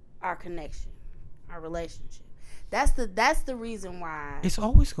 our connection, our relationship. That's the reason why it's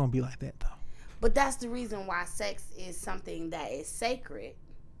always gonna be like that though. But that's the reason why sex is something that is sacred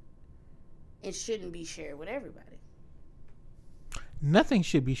and shouldn't be shared with everybody. Nothing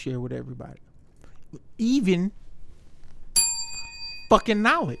should be shared with everybody. Even fucking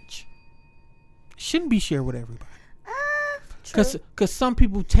knowledge shouldn't be shared with everybody. Because some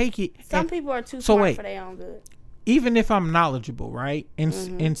people take it. Some people are too smart for their own good. Even if I'm knowledgeable, right,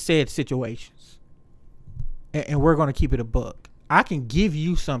 in said situations, and we're going to keep it a buck, I can give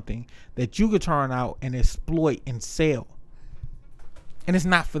you something that you could turn out and exploit and sell. And it's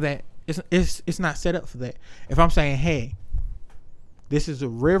not for that. It's not set up for that. If I'm saying, hey, this is a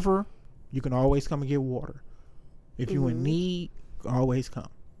river, you can always come and get water. If you in need, always come.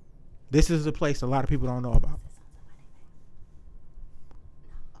 This is a place a lot of people don't know about.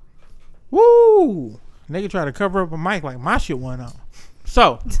 Woo! Nigga try to cover up a mic like my shit went on.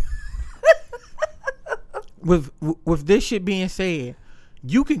 So, with this shit being said,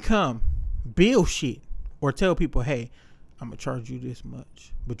 you can come build shit or tell people, hey, I'm gonna charge you this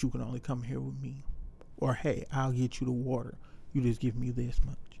much, but you can only come here with me. Or hey, I'll get you the water. You just give me this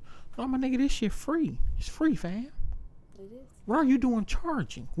much. Oh my nigga, this shit free. It's free, fam. It is. What are you doing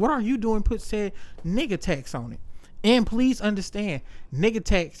charging? What are you doing put said nigga tax on it? And please understand, nigga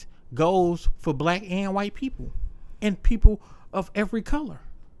tax goes for black and white people. And people of every color.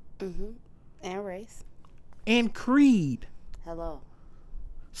 Mm-hmm. And race. And creed. Hello.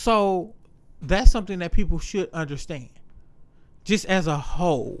 So that's something that people should understand. Just as a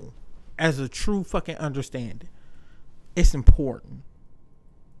whole. As a true fucking understanding. It's important.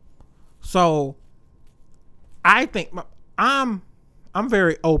 So I think I'm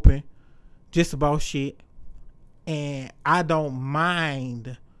very open just about shit, and I don't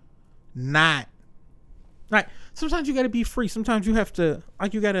mind not like sometimes you gotta be free. Sometimes you have to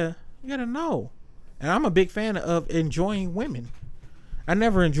you gotta know. And I'm a big fan of enjoying women. I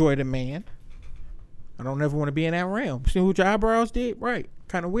never enjoyed a man. I don't ever want to be in that realm. See what your eyebrows did? Right.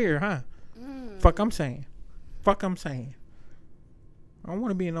 Kind of weird, huh? Fuck I'm saying. I don't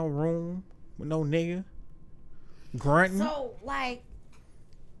want to be in no room with no nigga grunting. So, like...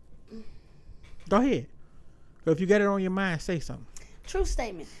 Go ahead. If you got it on your mind, say something. True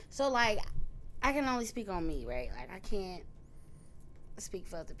statement. So, like, I can only speak on me, right? Like, I can't speak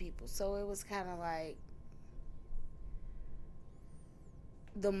for other people. So, it was kind of like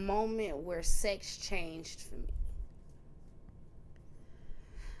the moment where sex changed for me.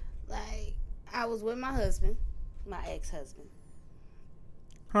 Like, I was with my husband, my ex-husband.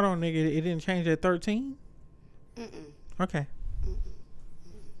 Hold on, nigga. It didn't change at 13? Mm-mm. Okay.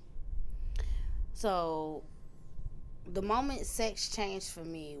 So, the moment sex changed for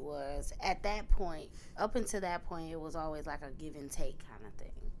me was at that point, up until that point, it was always like a give and take kind of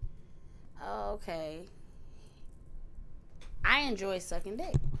thing. Oh, okay. I enjoy sucking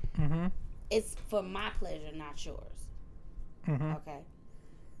dick. Mm-hmm. It's for my pleasure, not yours. Mm-hmm. Okay?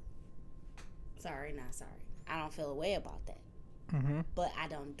 Sorry, not sorry. I don't feel a way about that. Mm-hmm. But I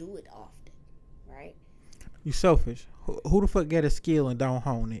don't do it often, right? You selfish. Who the fuck get a skill and don't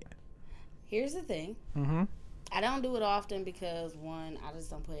hone it? Here's the thing. Mm-hmm. I don't do it often because, one, I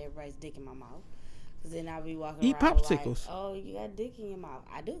just don't put everybody's dick in my mouth. Because then I'll be walking Eat around popsicles. like, oh, you got dick in your mouth.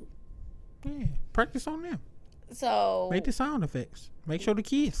 I do. Yeah. Practice on them. So. Make the sound effects. Make sure the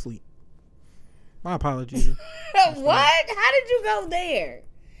kids sleep. My apologies. What? How did you go there?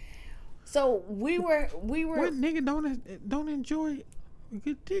 So we were. What nigga don't enjoy a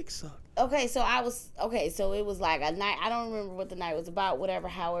good dick suck? Okay, so so it was like a night. I don't remember what the night was about. Whatever.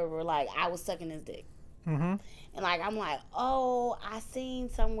 However, like I was sucking his dick. Mm-hmm. And like I'm like, oh, I seen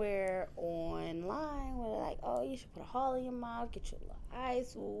somewhere online where they're like, oh, you should put a hole in your mouth, get you a little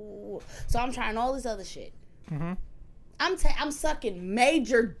ice. Ooh. So I'm trying all this other shit. Mm-hmm. I'm sucking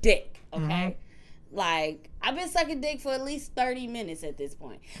major dick. Okay, Mm-hmm. like I've been sucking dick for at least 30 minutes at this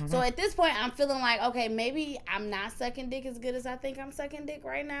point. Mm-hmm. So at this point, I'm feeling like, okay, maybe I'm not sucking dick as good as I think I'm sucking dick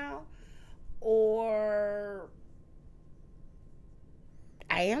right now, or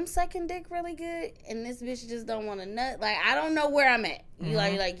I am sucking dick really good, and this bitch just don't want to nut. Like, I don't know where I'm at. You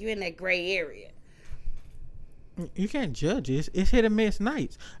like you in that gray area. You can't judge it. It's hit or miss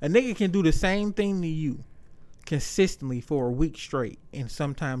nights. A nigga can do the same thing to you consistently for a week straight, and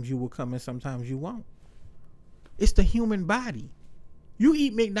sometimes you will come and sometimes you won't. It's the human body. You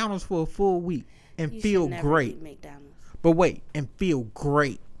eat McDonald's for a full week and You feel should never great. eat McDonald's. But wait, and feel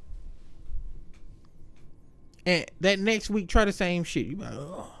great. And that next week, try the same shit. You like,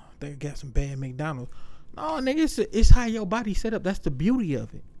 oh, they got some bad McDonald's. No, nigga, it's how your body set up. That's the beauty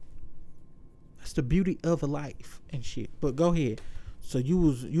of it. That's the beauty of a life and shit. But go ahead. So you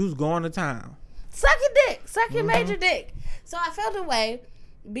was going to town. Sucking dick. Sucking major dick. So I felt away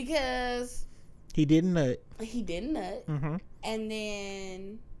because He didn't nut. he didn't nut. Mm-hmm. And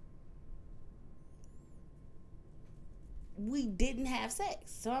then we didn't have sex.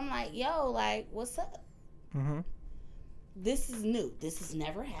 So I'm like, yo, like, what's up? Mm-hmm. This is new. This has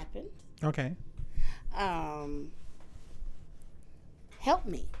never happened. Okay. Help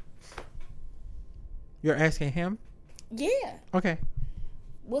me. You're asking him? Yeah. Okay.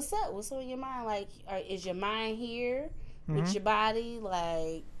 What's up? What's on your mind? Like, is your mind here with Mhm. your body?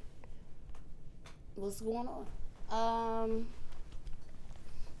 Like, what's going on?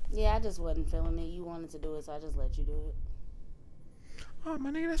 Yeah, I just wasn't feeling it. You wanted to do it, so I just let you do it. Oh,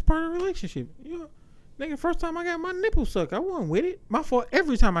 my nigga, that's part of the relationship. Nigga, first time I got my nipple sucked, I wasn't with it. My fault.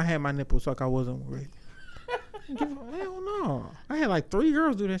 Every time I had my nipple sucked, I wasn't with it. Hell no. I had like 3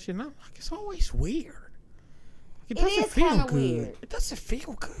 girls do that shit, and I'm like, it's always weird. It doesn't is feel kinda good. weird. It doesn't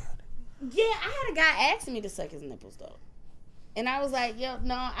feel good. Yeah, I had a guy ask me to suck his nipples, though. And I was like, yo,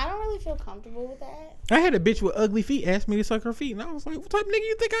 no, I don't really feel comfortable with that. I had a bitch with ugly feet ask me to suck her feet, and I was like, what type of nigga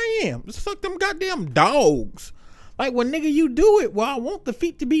you think I am? Just suck them goddamn dogs. Like, when nigga you do it, well, I want the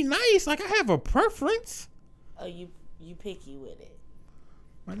feet to be nice. Like, I have a preference. Oh, you picky with it.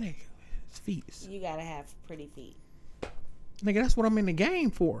 My nigga, it's feet. You gotta have pretty feet. Nigga, that's what I'm in the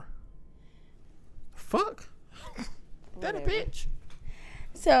game for. Fuck. That a Whatever. bitch.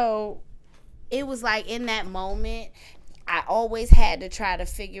 So it was like in that moment, I always had to try to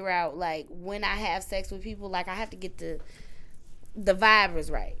figure out, like, when I have sex with people, like, I have to get the vibe is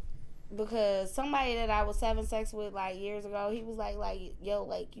right. Because somebody that I was having sex with, like, years ago, he was like, yo,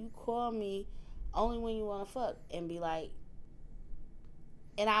 like, you call me only when you want to fuck. And be like,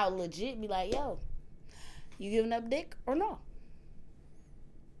 and I'll legit be like, yo, you giving up dick or no?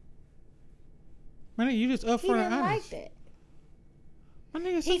 My nigga, you just upfront He and didn't like honest. that. My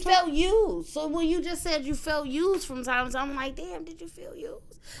nigga, He sometimes- felt used. So when you just said you felt used from time to time, I'm like, damn, did you feel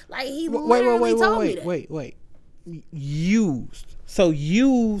used? Like, he literally told me that. Wait. Used. So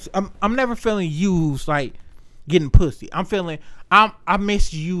used. I'm never feeling used like getting pussy. I'm feeling I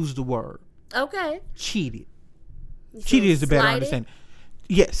misused the word. Okay. Cheated. You Cheated feel is the better slighted? understanding.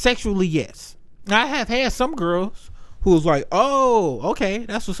 Yeah, sexually, yes. I have had some girls who was like, oh, okay,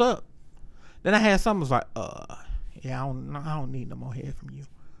 that's what's up. Then I had some who was like, yeah, I don't need no more head from you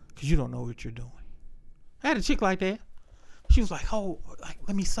because you don't know what you're doing. I had a chick like that. She was like, oh, like,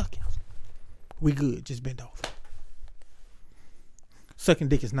 let me suck you. We good. Just bend over. Sucking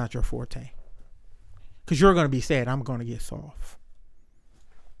dick is not your forte. Because you're going to be sad. I'm going to get soft.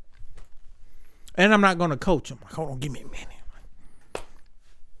 And I'm not going to coach him. Like, hold on, give me a minute.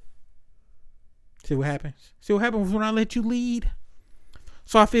 See what happens? See what happens when I let you lead?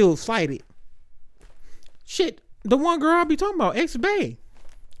 So I feel slighted. Shit, the one girl I be talking about, ex-bae.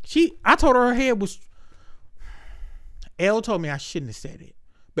 I told her head was... L told me I shouldn't have said it.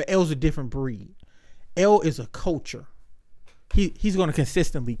 But L's a different breed. L is a coacher. He's going to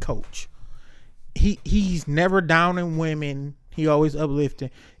consistently coach. He's never downing women. He always uplifting.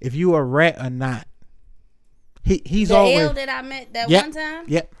 If you a rat or not. He's the always... L that I met that Yep, one time?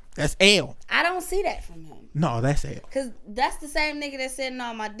 Yep, that's L. I don't see that from him. No, that's L. Because that's the same nigga that said,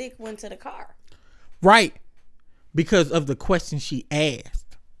 no, my dick went to the car. Right. Because of the question she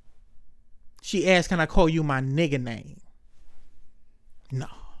asked. She asked, can I call you my nigga name? No.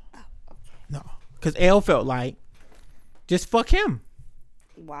 Oh, okay. No. Because L felt like, just fuck him.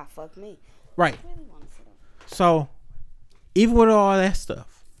 Why fuck me? Right. I really want to sit up. So, even with all that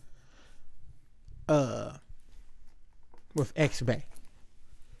stuff, with X Bay,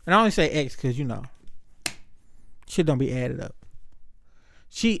 and I only say X because shit don't be added up.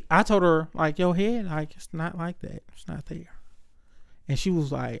 I told her like, your head, like it's not like that. It's not there. And she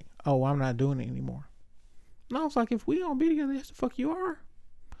was like, oh, I'm not doing it anymore. And I was like, if we don't be together, yes, the fuck you are.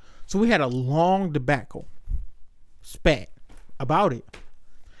 So we had a long debacle, spat about it.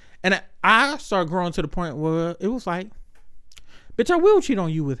 And I started growing to the point where it was like, bitch, I will cheat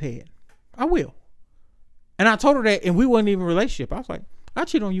on you with head. I will. And I told her that, and we wasn't even in a relationship. I was like, I'll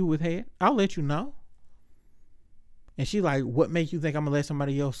cheat on you with head. I'll let you know. And she like, what make you think I'm going to let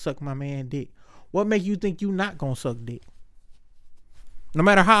somebody else suck my man dick? What make you think you not going to suck dick? No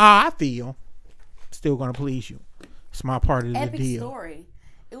matter how I feel, I'm still going to please you. It's my part of the Epic deal. story.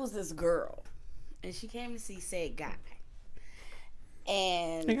 It was this girl, and she came to see said guy.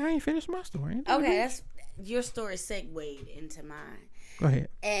 And Nigga, I ain't finished my story. okay, that's your story segued into mine. Go ahead.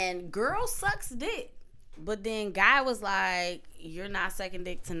 And girl sucks dick. But then guy was like, you're not sucking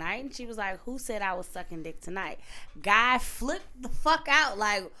dick tonight. And she was like, who said I was sucking dick tonight? Guy flipped the fuck out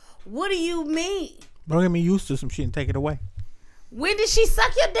like, what do you mean? Don't get me used to some shit and take it away. When did she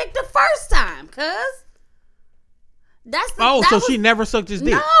suck your dick the first time? Cuz So she never sucked his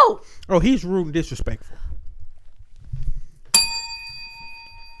dick. No. Oh, he's rude and disrespectful.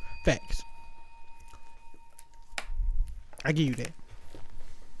 Facts. I give you that.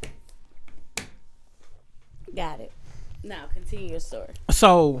 Got it. Now continue your story.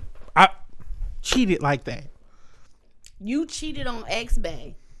 So I cheated like that. You cheated on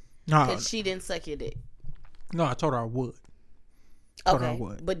X-Bay No, because she didn't suck your dick. no, I told her I would. Told her I Okay,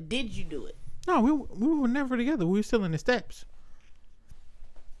 would. but did you do it? No, we were never together. We were still in the steps.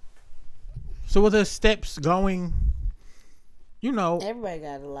 So with the steps going, Everybody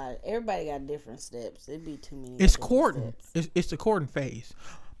got different steps. It'd be too many. it's different courting. steps. It's the courting phase.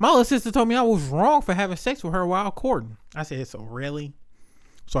 My little sister told me I was wrong for having sex with her while courting. I said, so really?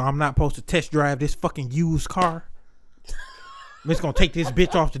 So I'm not supposed to test drive this fucking used car? I'm just gonna take this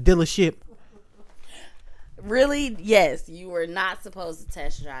bitch off the dealership. Really? Yes, you were not supposed to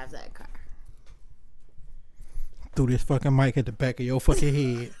test drive that car. Threw this fucking mic at the back of your fucking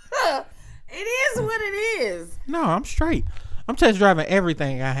head. It is what it is. No, I'm straight. I'm test driving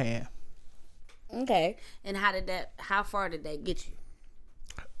everything I have. Okay. And how far did that get you?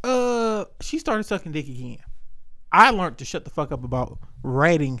 She started sucking dick again. I learned to shut the fuck up about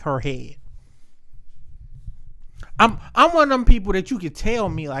rating her head. I'm one of them people that you could tell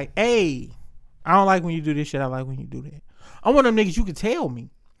me like, hey, I don't like when you do this shit. I like when you do that. I'm one of them niggas you could tell me.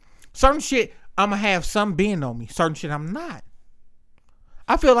 Certain shit, I'm going to have some being on me. Certain shit, I'm not.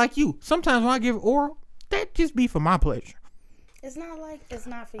 I feel like you. Sometimes when I give oral, that just be for my pleasure. It's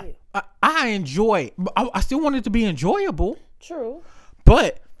not for you. I enjoy it. I still want it to be enjoyable. True.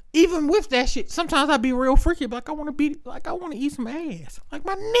 But even with that shit, sometimes I be real freaky. Like I want to eat some ass. Like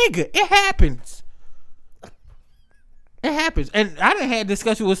my nigga, it happens. It happens. And I done had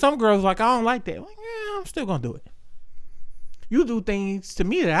discussions with some girls like, I don't like that. Like, yeah, I'm still gonna do it. You do things to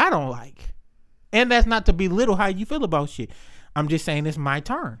me that I don't like. And that's not to belittle how you feel about shit. I'm just saying it's my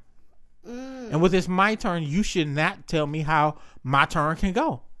turn. And with it's my turn, you should not tell me how my turn can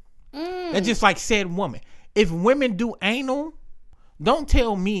go. That's just like said woman. If women do anal, don't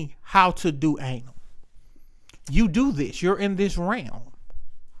tell me how to do anal. You do this. You're in this realm.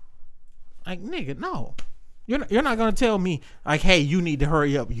 Like, nigga, no. You're not going to tell me, like, hey, you need to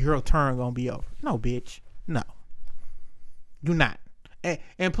hurry up. Your turn going to be over. No, bitch. No. Do not.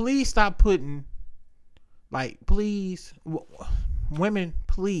 And please stop putting, like, please, women,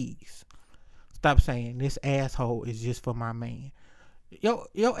 please stop saying this asshole is just for my man.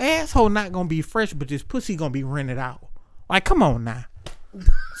 Your asshole not going to be fresh, but this pussy going to be rented out. Like, come on now.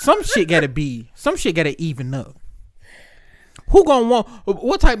 Some shit got to even up. Who gonna want,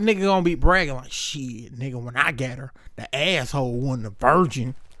 what type of nigga gonna be bragging like, shit, nigga, when I got her, the asshole wasn't a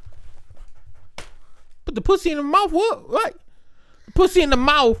virgin. Put the pussy in the mouth, what? Pussy in the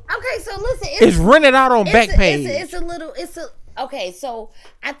mouth. Okay, so listen. It's rented out on Backpage. Okay, so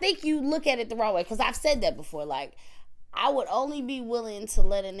I think you look at it the wrong way, because I've said that before. Like, I would only be willing to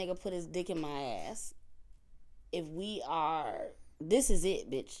let a nigga put his dick in my ass if this is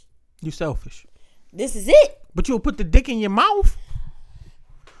it, bitch. You selfish. This is it. But you'll put the dick in your mouth?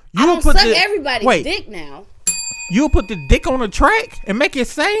 I don't suck everybody's dick now. You'll put the dick on a track and make it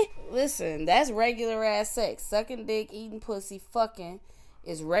say? Listen, that's regular ass sex. Sucking dick, eating pussy, fucking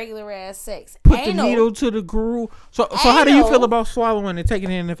is regular ass sex. Put the needle to the groove. So how do you feel about swallowing and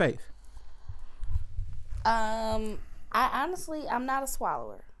taking it in the face? I'm not a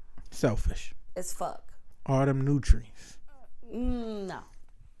swallower. Selfish. As fuck. All them nutrients. No.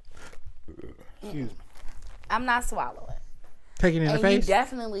 Excuse me. I'm not swallowing. Taking it in the And face? you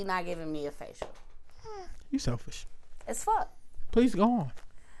definitely not giving me a facial. You selfish. As fuck. Please go on.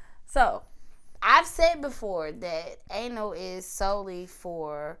 So, I've said before that anal is solely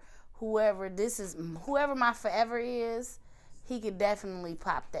for whoever my forever is, he could definitely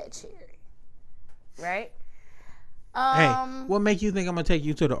pop that cherry. Right? Hey, what make you think I'm going to take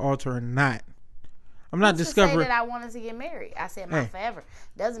you to the altar and not? I'm not discovering. Say that I wanted to get married. I said my forever.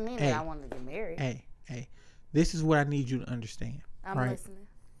 Doesn't mean that I wanted to get married. Hey. This is what I need you to understand. I'm listening.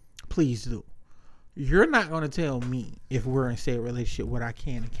 Please do. You're not going to tell me if we're in said relationship what I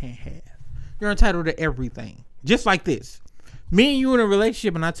can and can't have. You're entitled to everything. Just like this. Me and you in a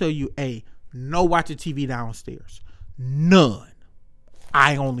relationship and I tell you, hey, no watching TV downstairs. None.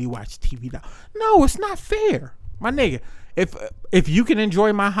 I only watch TV down. No, it's not fair. My nigga, if you can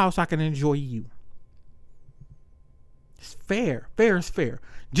enjoy my house, I can enjoy you. It's fair. Fair is fair.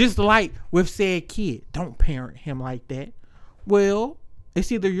 Just like with said kid, don't parent him like that. Well,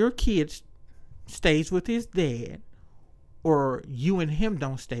 it's either your kid stays with his dad or you and him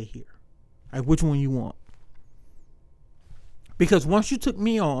don't stay here. Like, which one you want? Because once you took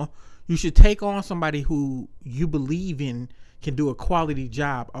me on, you should take on somebody who you believe in can do a quality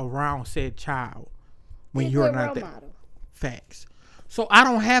job around said child when you're not there. Model. Facts. So I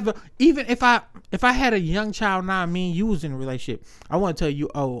don't have even if I had a young child now, me and you was in a relationship, I want to tell you,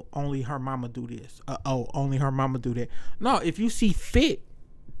 oh, only her mama do this. Only her mama do that. No, if you see fit,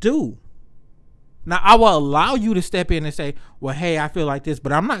 do. Now I will allow you to step in and say, well, hey, I feel like this,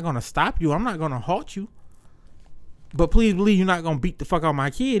 but I'm not gonna stop you. I'm not gonna halt you. But please believe you're not gonna beat the fuck out my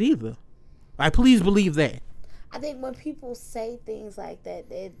kid either. Like, please believe that. I think when people say things like that,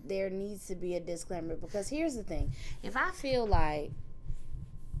 there needs to be a disclaimer. Because here's the thing. If I feel like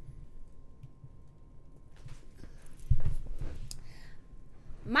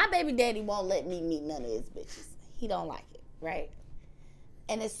my baby daddy won't let me meet none of his bitches. He don't like it, right?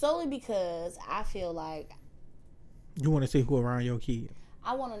 And it's solely because I feel like you want to see who around your kid.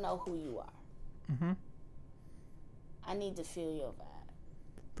 I want to know who you are. Mm-hmm. I need to feel your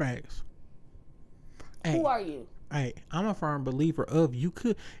vibe. Facts. Who are you? Hey, I'm a firm believer of you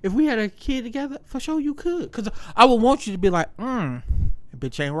could. If we had a kid together, for sure you could. Because I would want you to be like,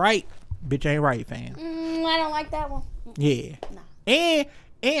 bitch ain't right. Bitch ain't right, fam. I don't like that one. Yeah. No.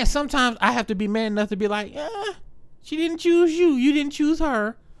 And sometimes I have to be man enough to be like, she didn't choose you. You didn't choose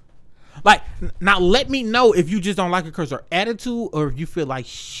her. Like, now let me know if you just don't like her because her attitude or if you feel like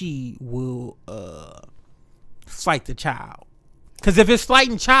she will slight the child. Because if it's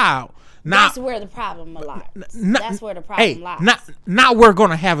slighting child, that's where the problem lies. That's where the problem lies. Now we're going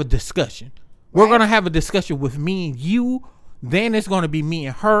to have a discussion. We're going to have a discussion with me and you. Then it's going to be me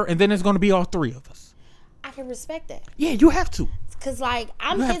and her. And then it's going to be all three of us. I can respect that. Yeah, you have to. Because, like,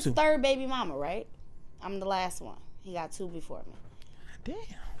 I'm his third baby mama, right? I'm the last one. He got two before me. Damn.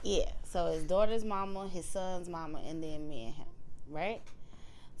 Yeah. So his daughter's mama, his son's mama, and then me and him, right?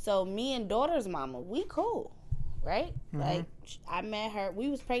 So me and daughter's mama, we cool, right? Mm-hmm. Like, I met her. We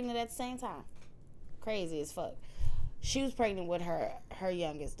was pregnant at the same time. Crazy as fuck. She was pregnant with her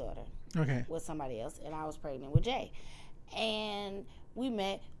youngest daughter. Okay. With somebody else. And I was pregnant with Jay. And we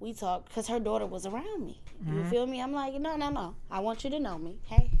met, we talked, because her daughter was around me. Mm-hmm. You feel me? I'm like, no. I want you to know me.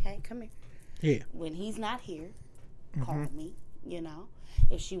 Hey, come here. Yeah. When he's not here, call me, you know.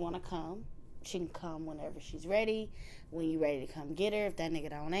 If she want to come, she can come whenever she's ready. When you ready to come get her, if that nigga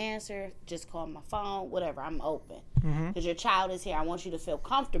don't answer, just call my phone, whatever. I'm open. Because your child is here. I want you to feel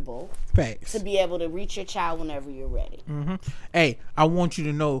comfortable. Facts. To be able to reach your child whenever you're ready. Mm-hmm. Hey, I want you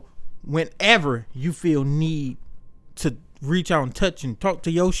to know whenever you feel need to reach out and touch and talk to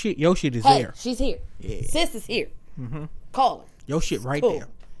your shit is there. She's here. Yeah. Sis is here. Call her. Your shit right there.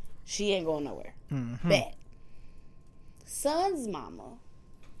 She ain't going nowhere. Bet. Son's mama,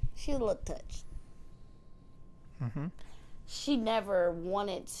 she a little touched. She never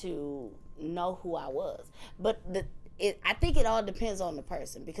wanted to know who I was. But I think it all depends on the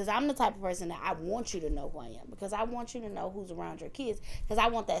person. Because I'm the type of person that I want you to know who I am. Because I want you to know who's around your kids. Because I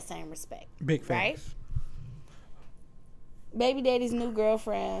want that same respect. Big facts. Right? Baby daddy's new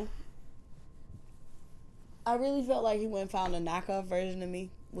girlfriend. I really felt like he went and found a knockoff version of me,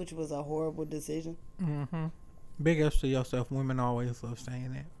 which was a horrible decision. Big ups to yourself. Women always love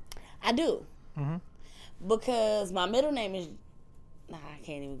saying that. I do. Because my middle name is... Nah, I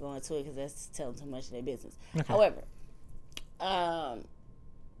can't even go into it because that's telling too much of their business. Okay. However,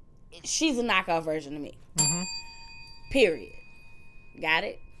 she's a knockoff version of me. Period. Got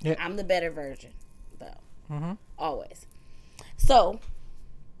it? Yep. I'm the better version, though. Always. So,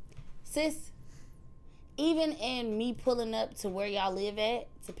 sis, even in me pulling up to where y'all live at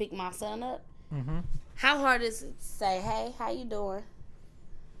to pick my son up, how hard is it to say, hey, how you doing?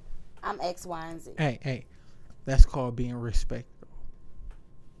 I'm X, Y, and Z. Hey, that's called being respectful.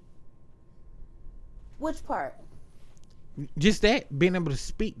 Which part? Just that, being able to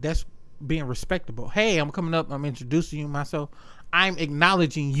speak, that's being respectable. Hey, I'm coming up, I'm introducing you myself. I'm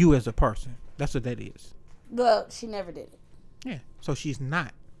acknowledging you as a person. That's what that is. Well, she never did it. Yeah, so she's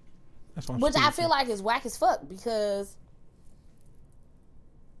not. That's what I'm Which I saying. feel like is whack as fuck because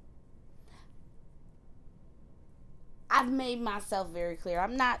I've made myself very clear.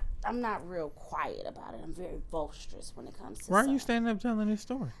 I'm not real quiet about it. I'm very boisterous when it comes to Why are son. you standing up telling this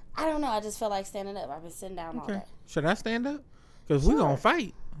story? I don't know. I just feel like standing up. I've been sitting down all Okay. day. Should I stand up? Because we're going to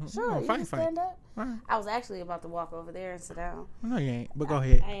fight. Sure, We're you going can to fight. stand up. All right. I was actually about to walk over there and sit down. No, you ain't. But go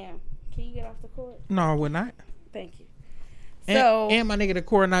ahead. I am. Can you get off the court? No, we're not. Thank you. And my nigga, the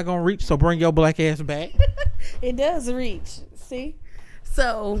cord not going to reach, so bring your black ass back. It does reach. See?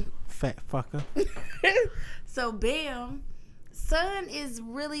 So, Fat fucker. so bam, son is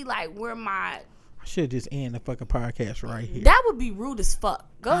really like where my... I should just end the fucking podcast right here. That would be rude as fuck.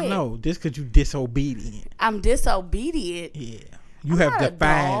 Go ahead. I know. Just because you disobedient. I'm disobedient. Yeah. You I'm have not a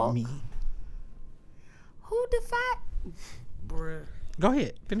defied dog. me. Who defied? Bruh. Go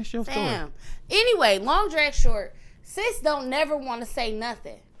ahead. Finish your story. Damn. Anyway, long drag short, sis don't never want to say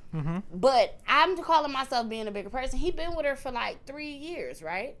nothing. Mm-hmm. But I'm calling myself being a bigger person. He been with her for like 3 years,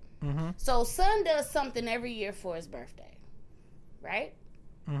 right? Mm-hmm. So son does something every year for his birthday, right?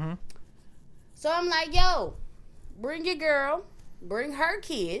 Mm-hmm. So I'm like, yo, bring your girl, bring her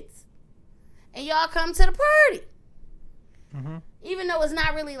kids, and y'all come to the party. Mm-hmm. Even though it's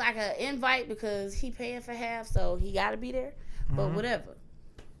not really like an invite because he paying for half, so he got to be there. But whatever.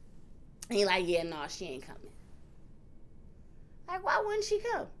 He like, yeah, no, she ain't coming. Like, why wouldn't she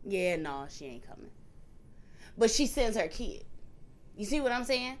come? Yeah, no, she ain't coming. But she sends her kid. You see what I'm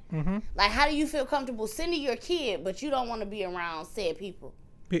saying? Mm-hmm. Like, how do you feel comfortable sending your kid, but you don't want to be around said people?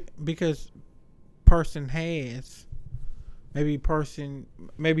 Because person has maybe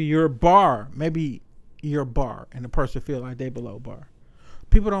your bar, and the person feel like they below bar.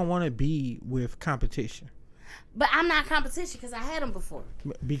 People don't want to be with competition. But I'm not competition because I had them before.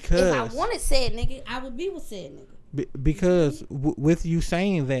 Because If I wanted said nigga, I would be with said nigga. Because with you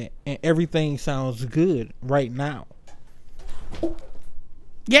saying that and everything sounds good right now.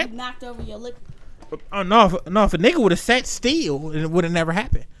 Yeah. You knocked over your liquor. Oh no! If a nigga would have sat still, it would have never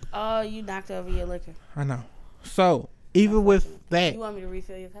happened. Oh, you knocked over your liquor. I know. So even with that, You want me to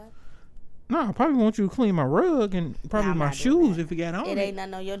refill your cup? no, I probably want you to clean my rug and probably Nah, I'm my not doing shoes that. if you got on. It ain't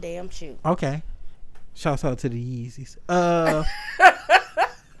nothing on your damn shoe. Okay. Shouts out to the Yeezys.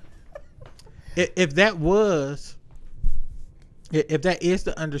 If that is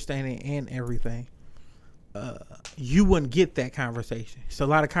the understanding and everything, you wouldn't get that conversation. It's a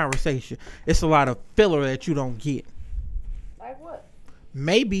lot of conversation. It's a lot of filler that you don't get. Like what?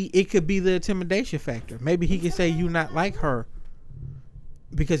 Maybe it could be the intimidation factor. Maybe he could say you not like her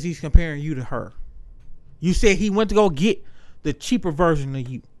because he's comparing you to her. You said he went to go get the cheaper version of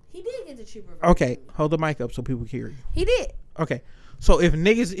you. He did get the cheaper version. Okay, hold the mic up so people can hear you. He did. Okay, so if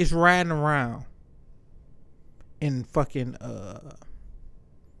niggas is riding around in fucking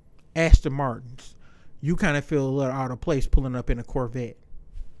Aston Martins, you kind of feel a little out of place pulling up in a Corvette.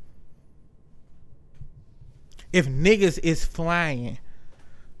 If niggas is flying,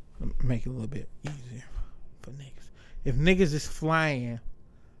 make it a little bit easier for niggas. If niggas is flying,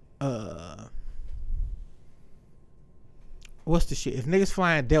 what's the shit? If niggas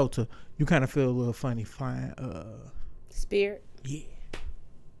flying Delta, you kind of feel a little funny flying, Spirit. yeah.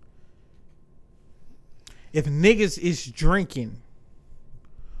 If niggas is drinking,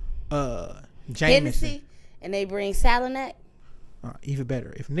 Jameson, Hennessy, and they bring Salinak. Even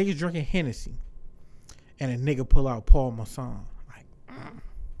better. If niggas drinking Hennessy, and a nigga pull out Paul Masson, like,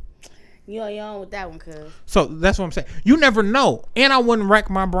 You on with that one, cuz. so that's what I'm saying. You never know, and I wouldn't rack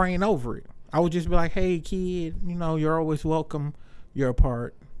my brain over it. I would just be like, hey kid, you're always welcome. You're a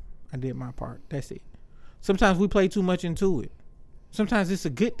part. I did my part. That's it. Sometimes we play too much into it. Sometimes it's a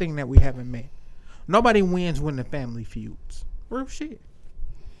good thing that we haven't met. Nobody wins when the family feuds. Real shit.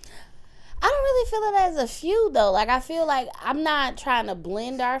 I don't really feel it as a feud, though. Like, I feel like I'm not trying to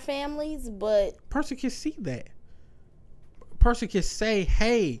blend our families, but... Person can see that. Person can say,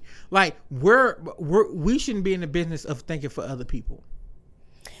 hey, like, we shouldn't be in the business of thinking for other people.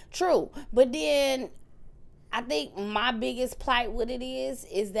 True. But then... I think my biggest plight with it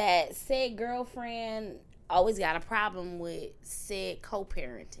is that said girlfriend always got a problem with said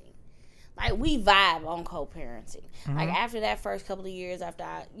co-parenting. Like, we vibe on co-parenting. Like, after that first couple of years, after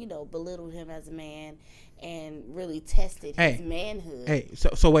I, belittled him as a man and really tested his manhood. Hey,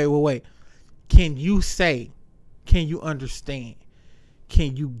 so wait. Can you understand?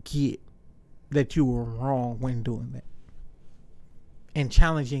 Can you get that you were wrong when doing that? And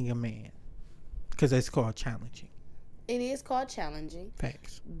challenging a man. Because it's called challenging. It is called challenging.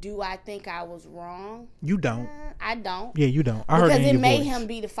 Facts. Do I think I was wrong? You don't. I don't. Yeah, you don't. I heard it in your made voice. him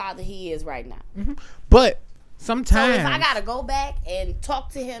be the father he is right now. Mm-hmm. But sometimes... So if I got to go back and talk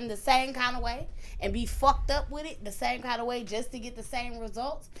to him the same kind of way and be fucked up with it the same kind of way just to get the same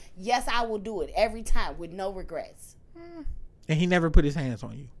results, yes, I will do it every time with no regrets. And he never put his hands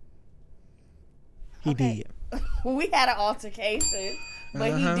on you. He did. We had an altercation,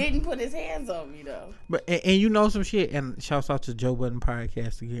 but he didn't put his hands on me, though. But and you know some shit, and shouts out to Joe Budden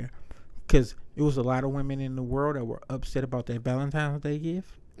Podcast again, because it was a lot of women in the world that were upset about that Valentine's Day gift.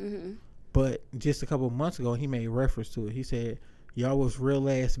 Mm-hmm. But just a couple of months ago, he made reference to it. He said, y'all was real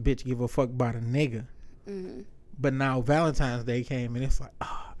ass bitch give a fuck about a nigga. Mm-hmm. But now Valentine's Day came, and it's like,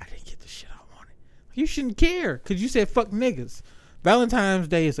 oh, I didn't get the shit I wanted. You shouldn't care, because you said fuck niggas. Valentine's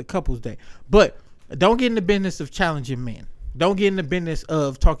Day is a couple's day. But don't get in the business of challenging men. Don't get in the business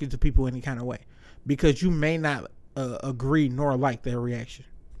of talking to people any kind of way, because you may not agree nor like their reaction.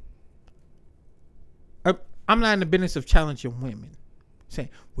 I'm not in the business of challenging women, saying,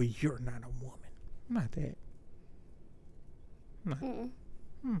 well, you're not a woman. I'm not that. I'm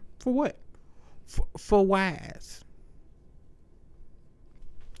not. For what? For whys.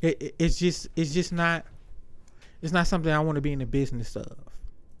 It's just not. It's not something I want to be in the business of.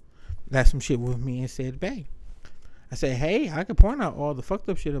 That's some shit with me and said, babe. I said, hey, I can point out all the fucked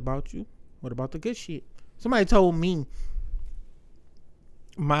up shit about you. What about the good shit? Somebody told me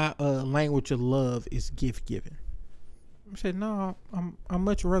my language of love is gift giving. I said, no, I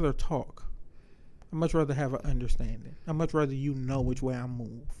much rather talk. I much rather have an understanding. I much rather you know which way I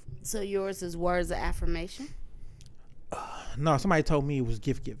move. So yours is words of affirmation? No, somebody told me it was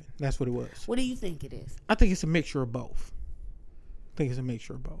gift giving. That's what it was. What do you think it is? I think it's a mixture of both.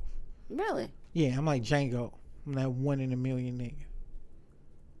 Really? Yeah, I'm like Django. I'm that 1 in a million nigga.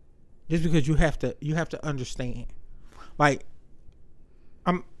 Just because you have to understand. Like,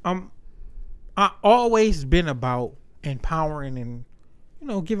 I always been about empowering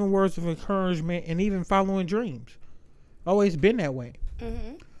and, giving words of encouragement and even following dreams. Always been that way.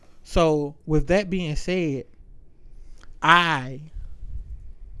 Mm-hmm. So with that being said, I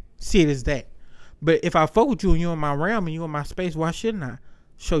see it as that. But if I fuck with you and you're in my realm and you're in my space, why shouldn't I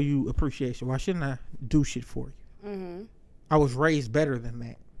show you appreciation? Why shouldn't I do shit for you? Mm-hmm. I was raised better than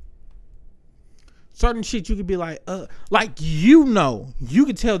that. Certain shit you could be like you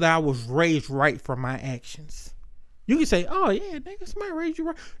can tell that I was raised right from my actions. You can say, oh yeah, nigga, somebody raised you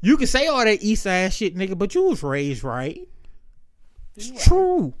right. You can say all that east side shit, nigga, but you was raised right. It's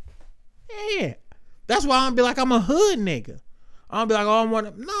true. Yeah. That's why I'm be like, I'm a hood nigga. I'm be like,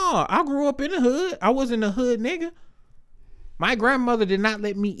 no, I grew up in the hood. I wasn't a hood nigga. My grandmother did not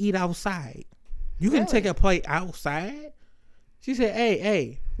let me eat outside. You can take a plate outside. She said,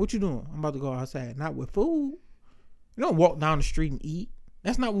 hey, what you doing? I'm about to go outside. Not with food. You don't walk down the street and eat.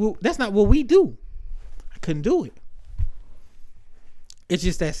 That's not what we do. I couldn't do it. It's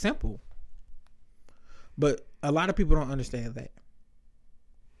just that simple. But a lot of people don't understand that.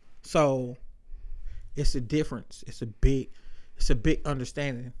 So it's a difference. It's a big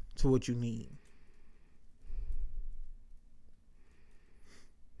understanding to what you need.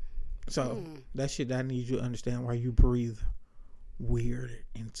 So that shit I need you to understand why you breathe weird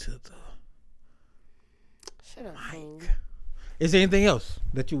into the Shut up, mic. Is there anything else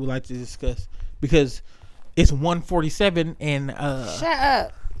that you would like to discuss? Because it's 1:47 and shut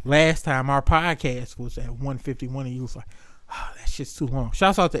up. Last time our podcast was at 1:51 and you was like, oh, that shit's too long.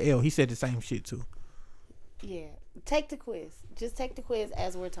 Shouts out to L. He said the same shit too. Yeah. Take the quiz. Just take the quiz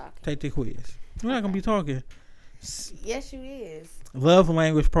as we're talking. Take the quiz. We're not gonna be talking. Yes, you is. Love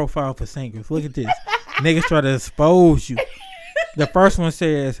language profile for singles. Look at this. Niggas try to expose you. The first one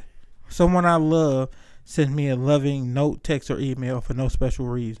says, someone I love sends me a loving note, text, or email for no special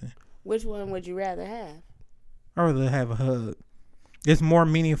reason. Which one would you rather have? I'd rather have a hug. It's more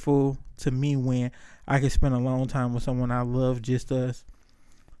meaningful to me when I can spend a long time with someone I love, just us.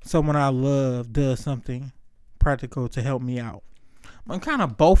 Someone I love does something practical to help me out. I'm kind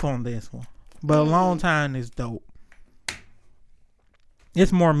of both on this one, but a long time is dope.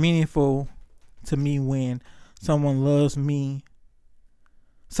 It's more meaningful to me when someone loves me.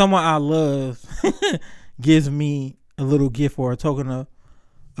 Someone I love gives me a little gift or a token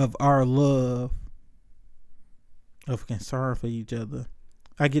of our love, of concern for each other.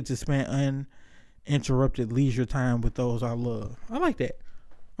 I get to spend uninterrupted leisure time with those I love. I like that.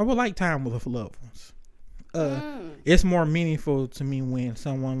 I would like time with loved ones. It's more meaningful to me when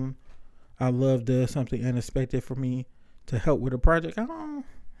someone I love does something unexpected for me to help with a project. I don't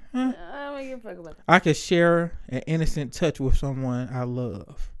give a fuck about that. I could share an innocent touch with someone I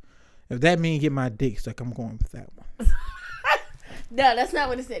love. If that means get my dick sucked, I'm going with that one. No, that's not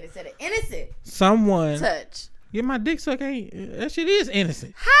what it said. It said an innocent someone touch. Get my dick sucked. That shit is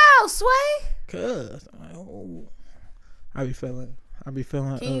innocent. How, Sway? Cause I be feeling.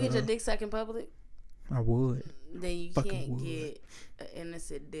 Can you get your dick sucked in public? I would. Then you can't get an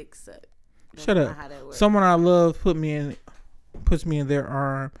innocent dick sucked. Shut up. Someone I love puts me in their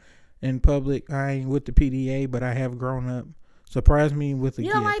arm in public. I ain't with the PDA, but I have grown up. Surprise me with a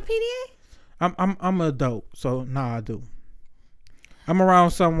gift. You don't like PDA? I'm an adult, so nah, I do. I'm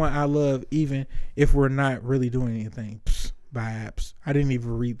around someone I love, even if we're not really doing anything. Psst, vibes. I didn't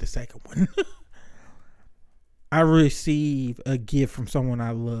even read the second one. I receive a gift from someone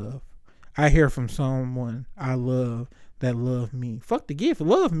I love. I hear from someone I love that love me. Fuck the gift.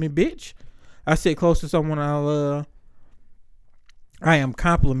 Love me, bitch. I sit close to someone I love. I am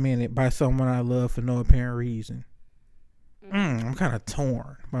complimented by someone I love for no apparent reason. I'm kind of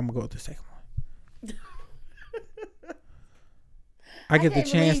torn. But I'm going to go with the second one. I get the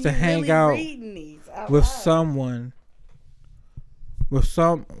chance to hang out with someone. With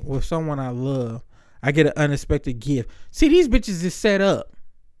someone I love. I get an unexpected gift. See, these bitches is set up.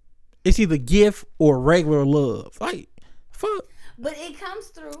 It's either gift or regular love. Like, fuck. But it comes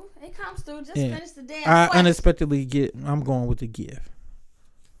through. Just finish the damn I question. unexpectedly I'm going with the gift.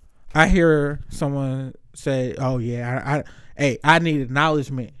 I hear someone say, oh yeah, I need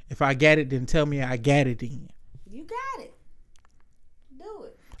acknowledgement. If I got it, then tell me I got it then. You got it. Do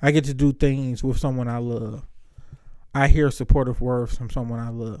it. I get to do things with someone I love. I hear supportive words from someone I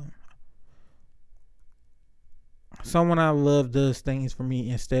love. Someone I love does things for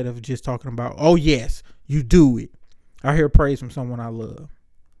me instead of just talking about, oh yes, you do it. I hear praise from someone I love.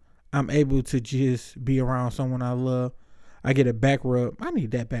 I'm able to just be around someone I love. I get a back rub. I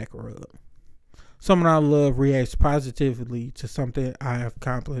need that back rub. Someone I love reacts positively to something I have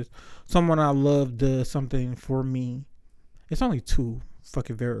accomplished. Someone I love does something for me. It's only 2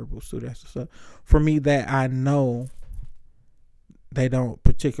 fucking variables, so that's what's up. For me that I know they don't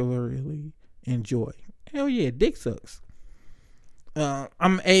particularly enjoy. Hell yeah, dick sucks.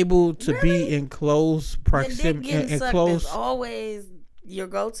 I'm able to be in close proximity. In close, is always your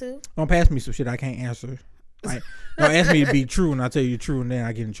go-to. Don't pass me some shit I can't answer. Like, don't ask me to be true, and I tell you the truth, and then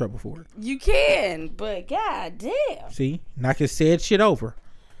I get in trouble for it. You can, but god damn. See, knock his said shit over.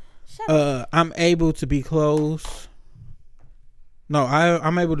 Shut up. I'm able to be close. No,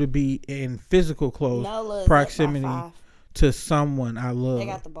 I'm able to be in physical close proximity to someone I love. They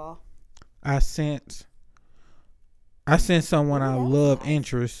got the ball. I sense someone I love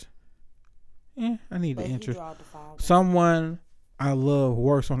interest. Yeah, I need the interest. Someone I love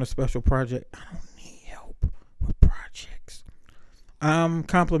works on a special project. I don't need help with projects. I'm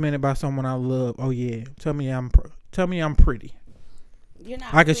complimented by someone I love. Oh yeah, tell me I'm pretty. You're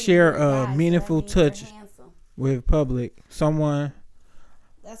not. I could share a meaningful touch with public. Someone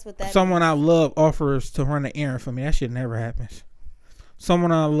I love offers to run an errand for me. That shit never happens.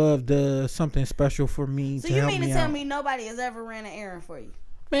 Someone I love does something special for me. So you mean to tell me nobody has ever ran an errand for you?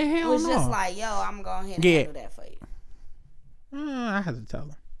 Man, hell no. It was just like, yo, I'm going ahead and handle that for you. I had to tell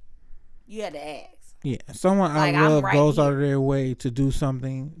them. You had to ask. Yeah, someone I love goes out of their way to do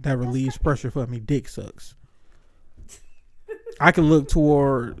something that relieves pressure for me. Dick sucks. I could look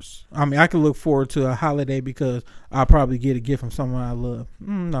forward to a holiday because I'll probably get a gift from someone I love.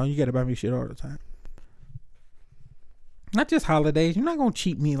 No, you gotta buy me shit all the time. Not just holidays. You're not gonna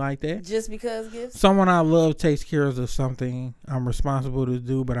cheat me like that. Just because gifts? Someone I love takes care of something I'm responsible to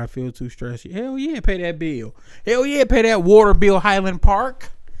do, but I feel too stressed. Hell yeah, pay that bill. Hell yeah, pay that water bill, Highland Park.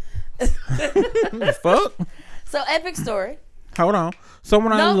 Fuck. So, epic story. Hold on.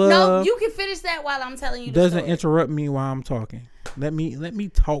 Someone I love. No, you can finish that while I'm telling you the doesn't story. Interrupt me while I'm talking. Let me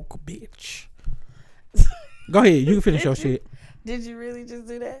talk, bitch. Go ahead. You can finish your shit. Did you really just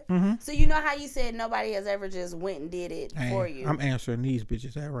do that? Mm-hmm. So you know how you said nobody has ever just went and did it for you? I'm answering these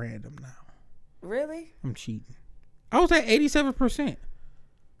bitches at random now. Really? I'm cheating. I was at 87%.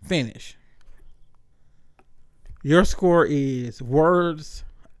 Finish. Your score is words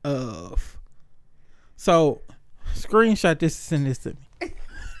of. So, screenshot this and send this to me.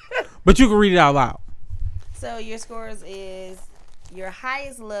 But you can read it out loud. So your scores is your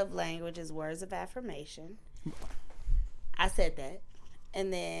highest love language is words of affirmation. I said that.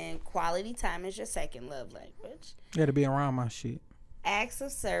 And then quality time is your second love language. You gotta be around my shit. Acts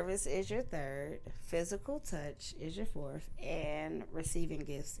of service is your third. Physical touch is your fourth. And receiving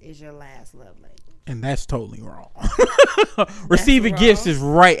gifts is your last love language. And that's totally wrong. Receiving gifts is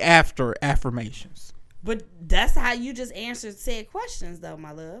right after affirmations. But that's how you just answered said questions, though,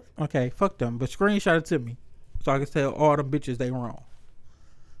 my love. Okay, fuck them. But screenshot it to me so I can tell all them bitches they wrong.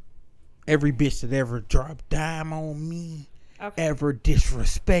 Every bitch that ever dropped dime on me, ever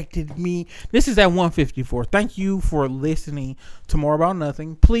disrespected me. This is at 154. Thank you for listening to More About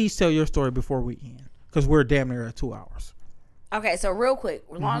Nothing. Please tell your story before we end, because we're damn near at 2 hours. Okay, so real quick,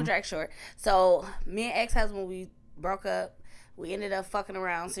 long drag short. So me and ex-husband, we broke up. We ended up fucking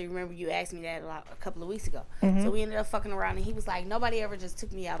around. So you remember you asked me that a couple of weeks ago. So we ended up fucking around, and he was like, nobody ever just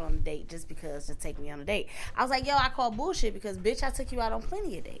took me out on a date just because to take me on a date. I was like, yo, I call bullshit because, bitch, I took you out on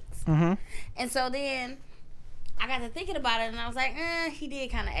plenty of dates. And so then I got to thinking about it, and I was like, he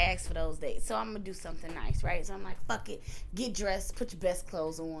did kind of ask for those dates. So I'm going to do something nice, right? So I'm like, fuck it. Get dressed. Put your best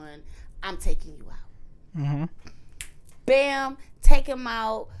clothes on. I'm taking you out. Bam. Take him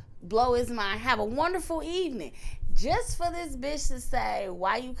out. Blow his mind. Have a wonderful evening. Just for this bitch to say,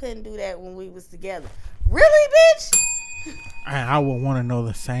 why you couldn't do that when we was together? Really, bitch? I would want to know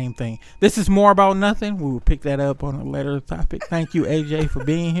the same thing. This is More About Nothing. We will pick that up on a later topic. Thank you, AJ, for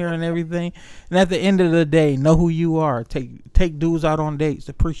being here and everything. And at the end of the day, know who you are. Take dudes out on dates.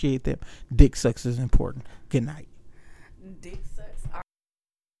 Appreciate them. Dick sucks is important. Good night. Dick sucks.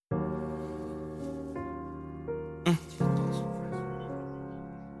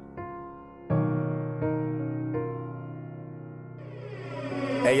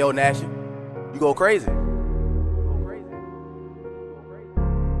 Hey, yo, Nash, you go crazy.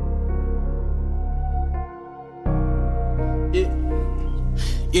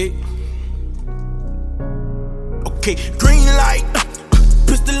 Yeah. Okay, green light.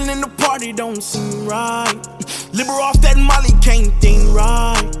 Pistol in the party don't seem right. Liber off that Molly can't think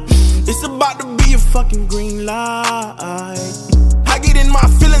right. It's about to be a fucking green light. I get in my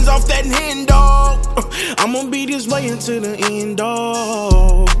feelings off that hand, dog. I'ma be this way until the end,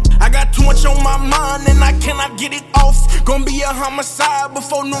 dog. I got too much on my mind and I cannot get it off. Gonna be a homicide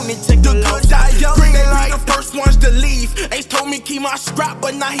before noon and take the good die young. Green light, the first ones to leave. Ace told me keep my scrap,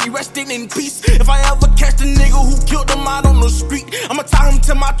 but now he resting in peace. If I ever catch the nigga who killed him out on the street, I'ma tie him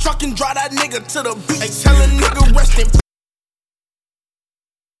to my truck and drive that nigga to the beach. Hey, tell a nigga rest in peace.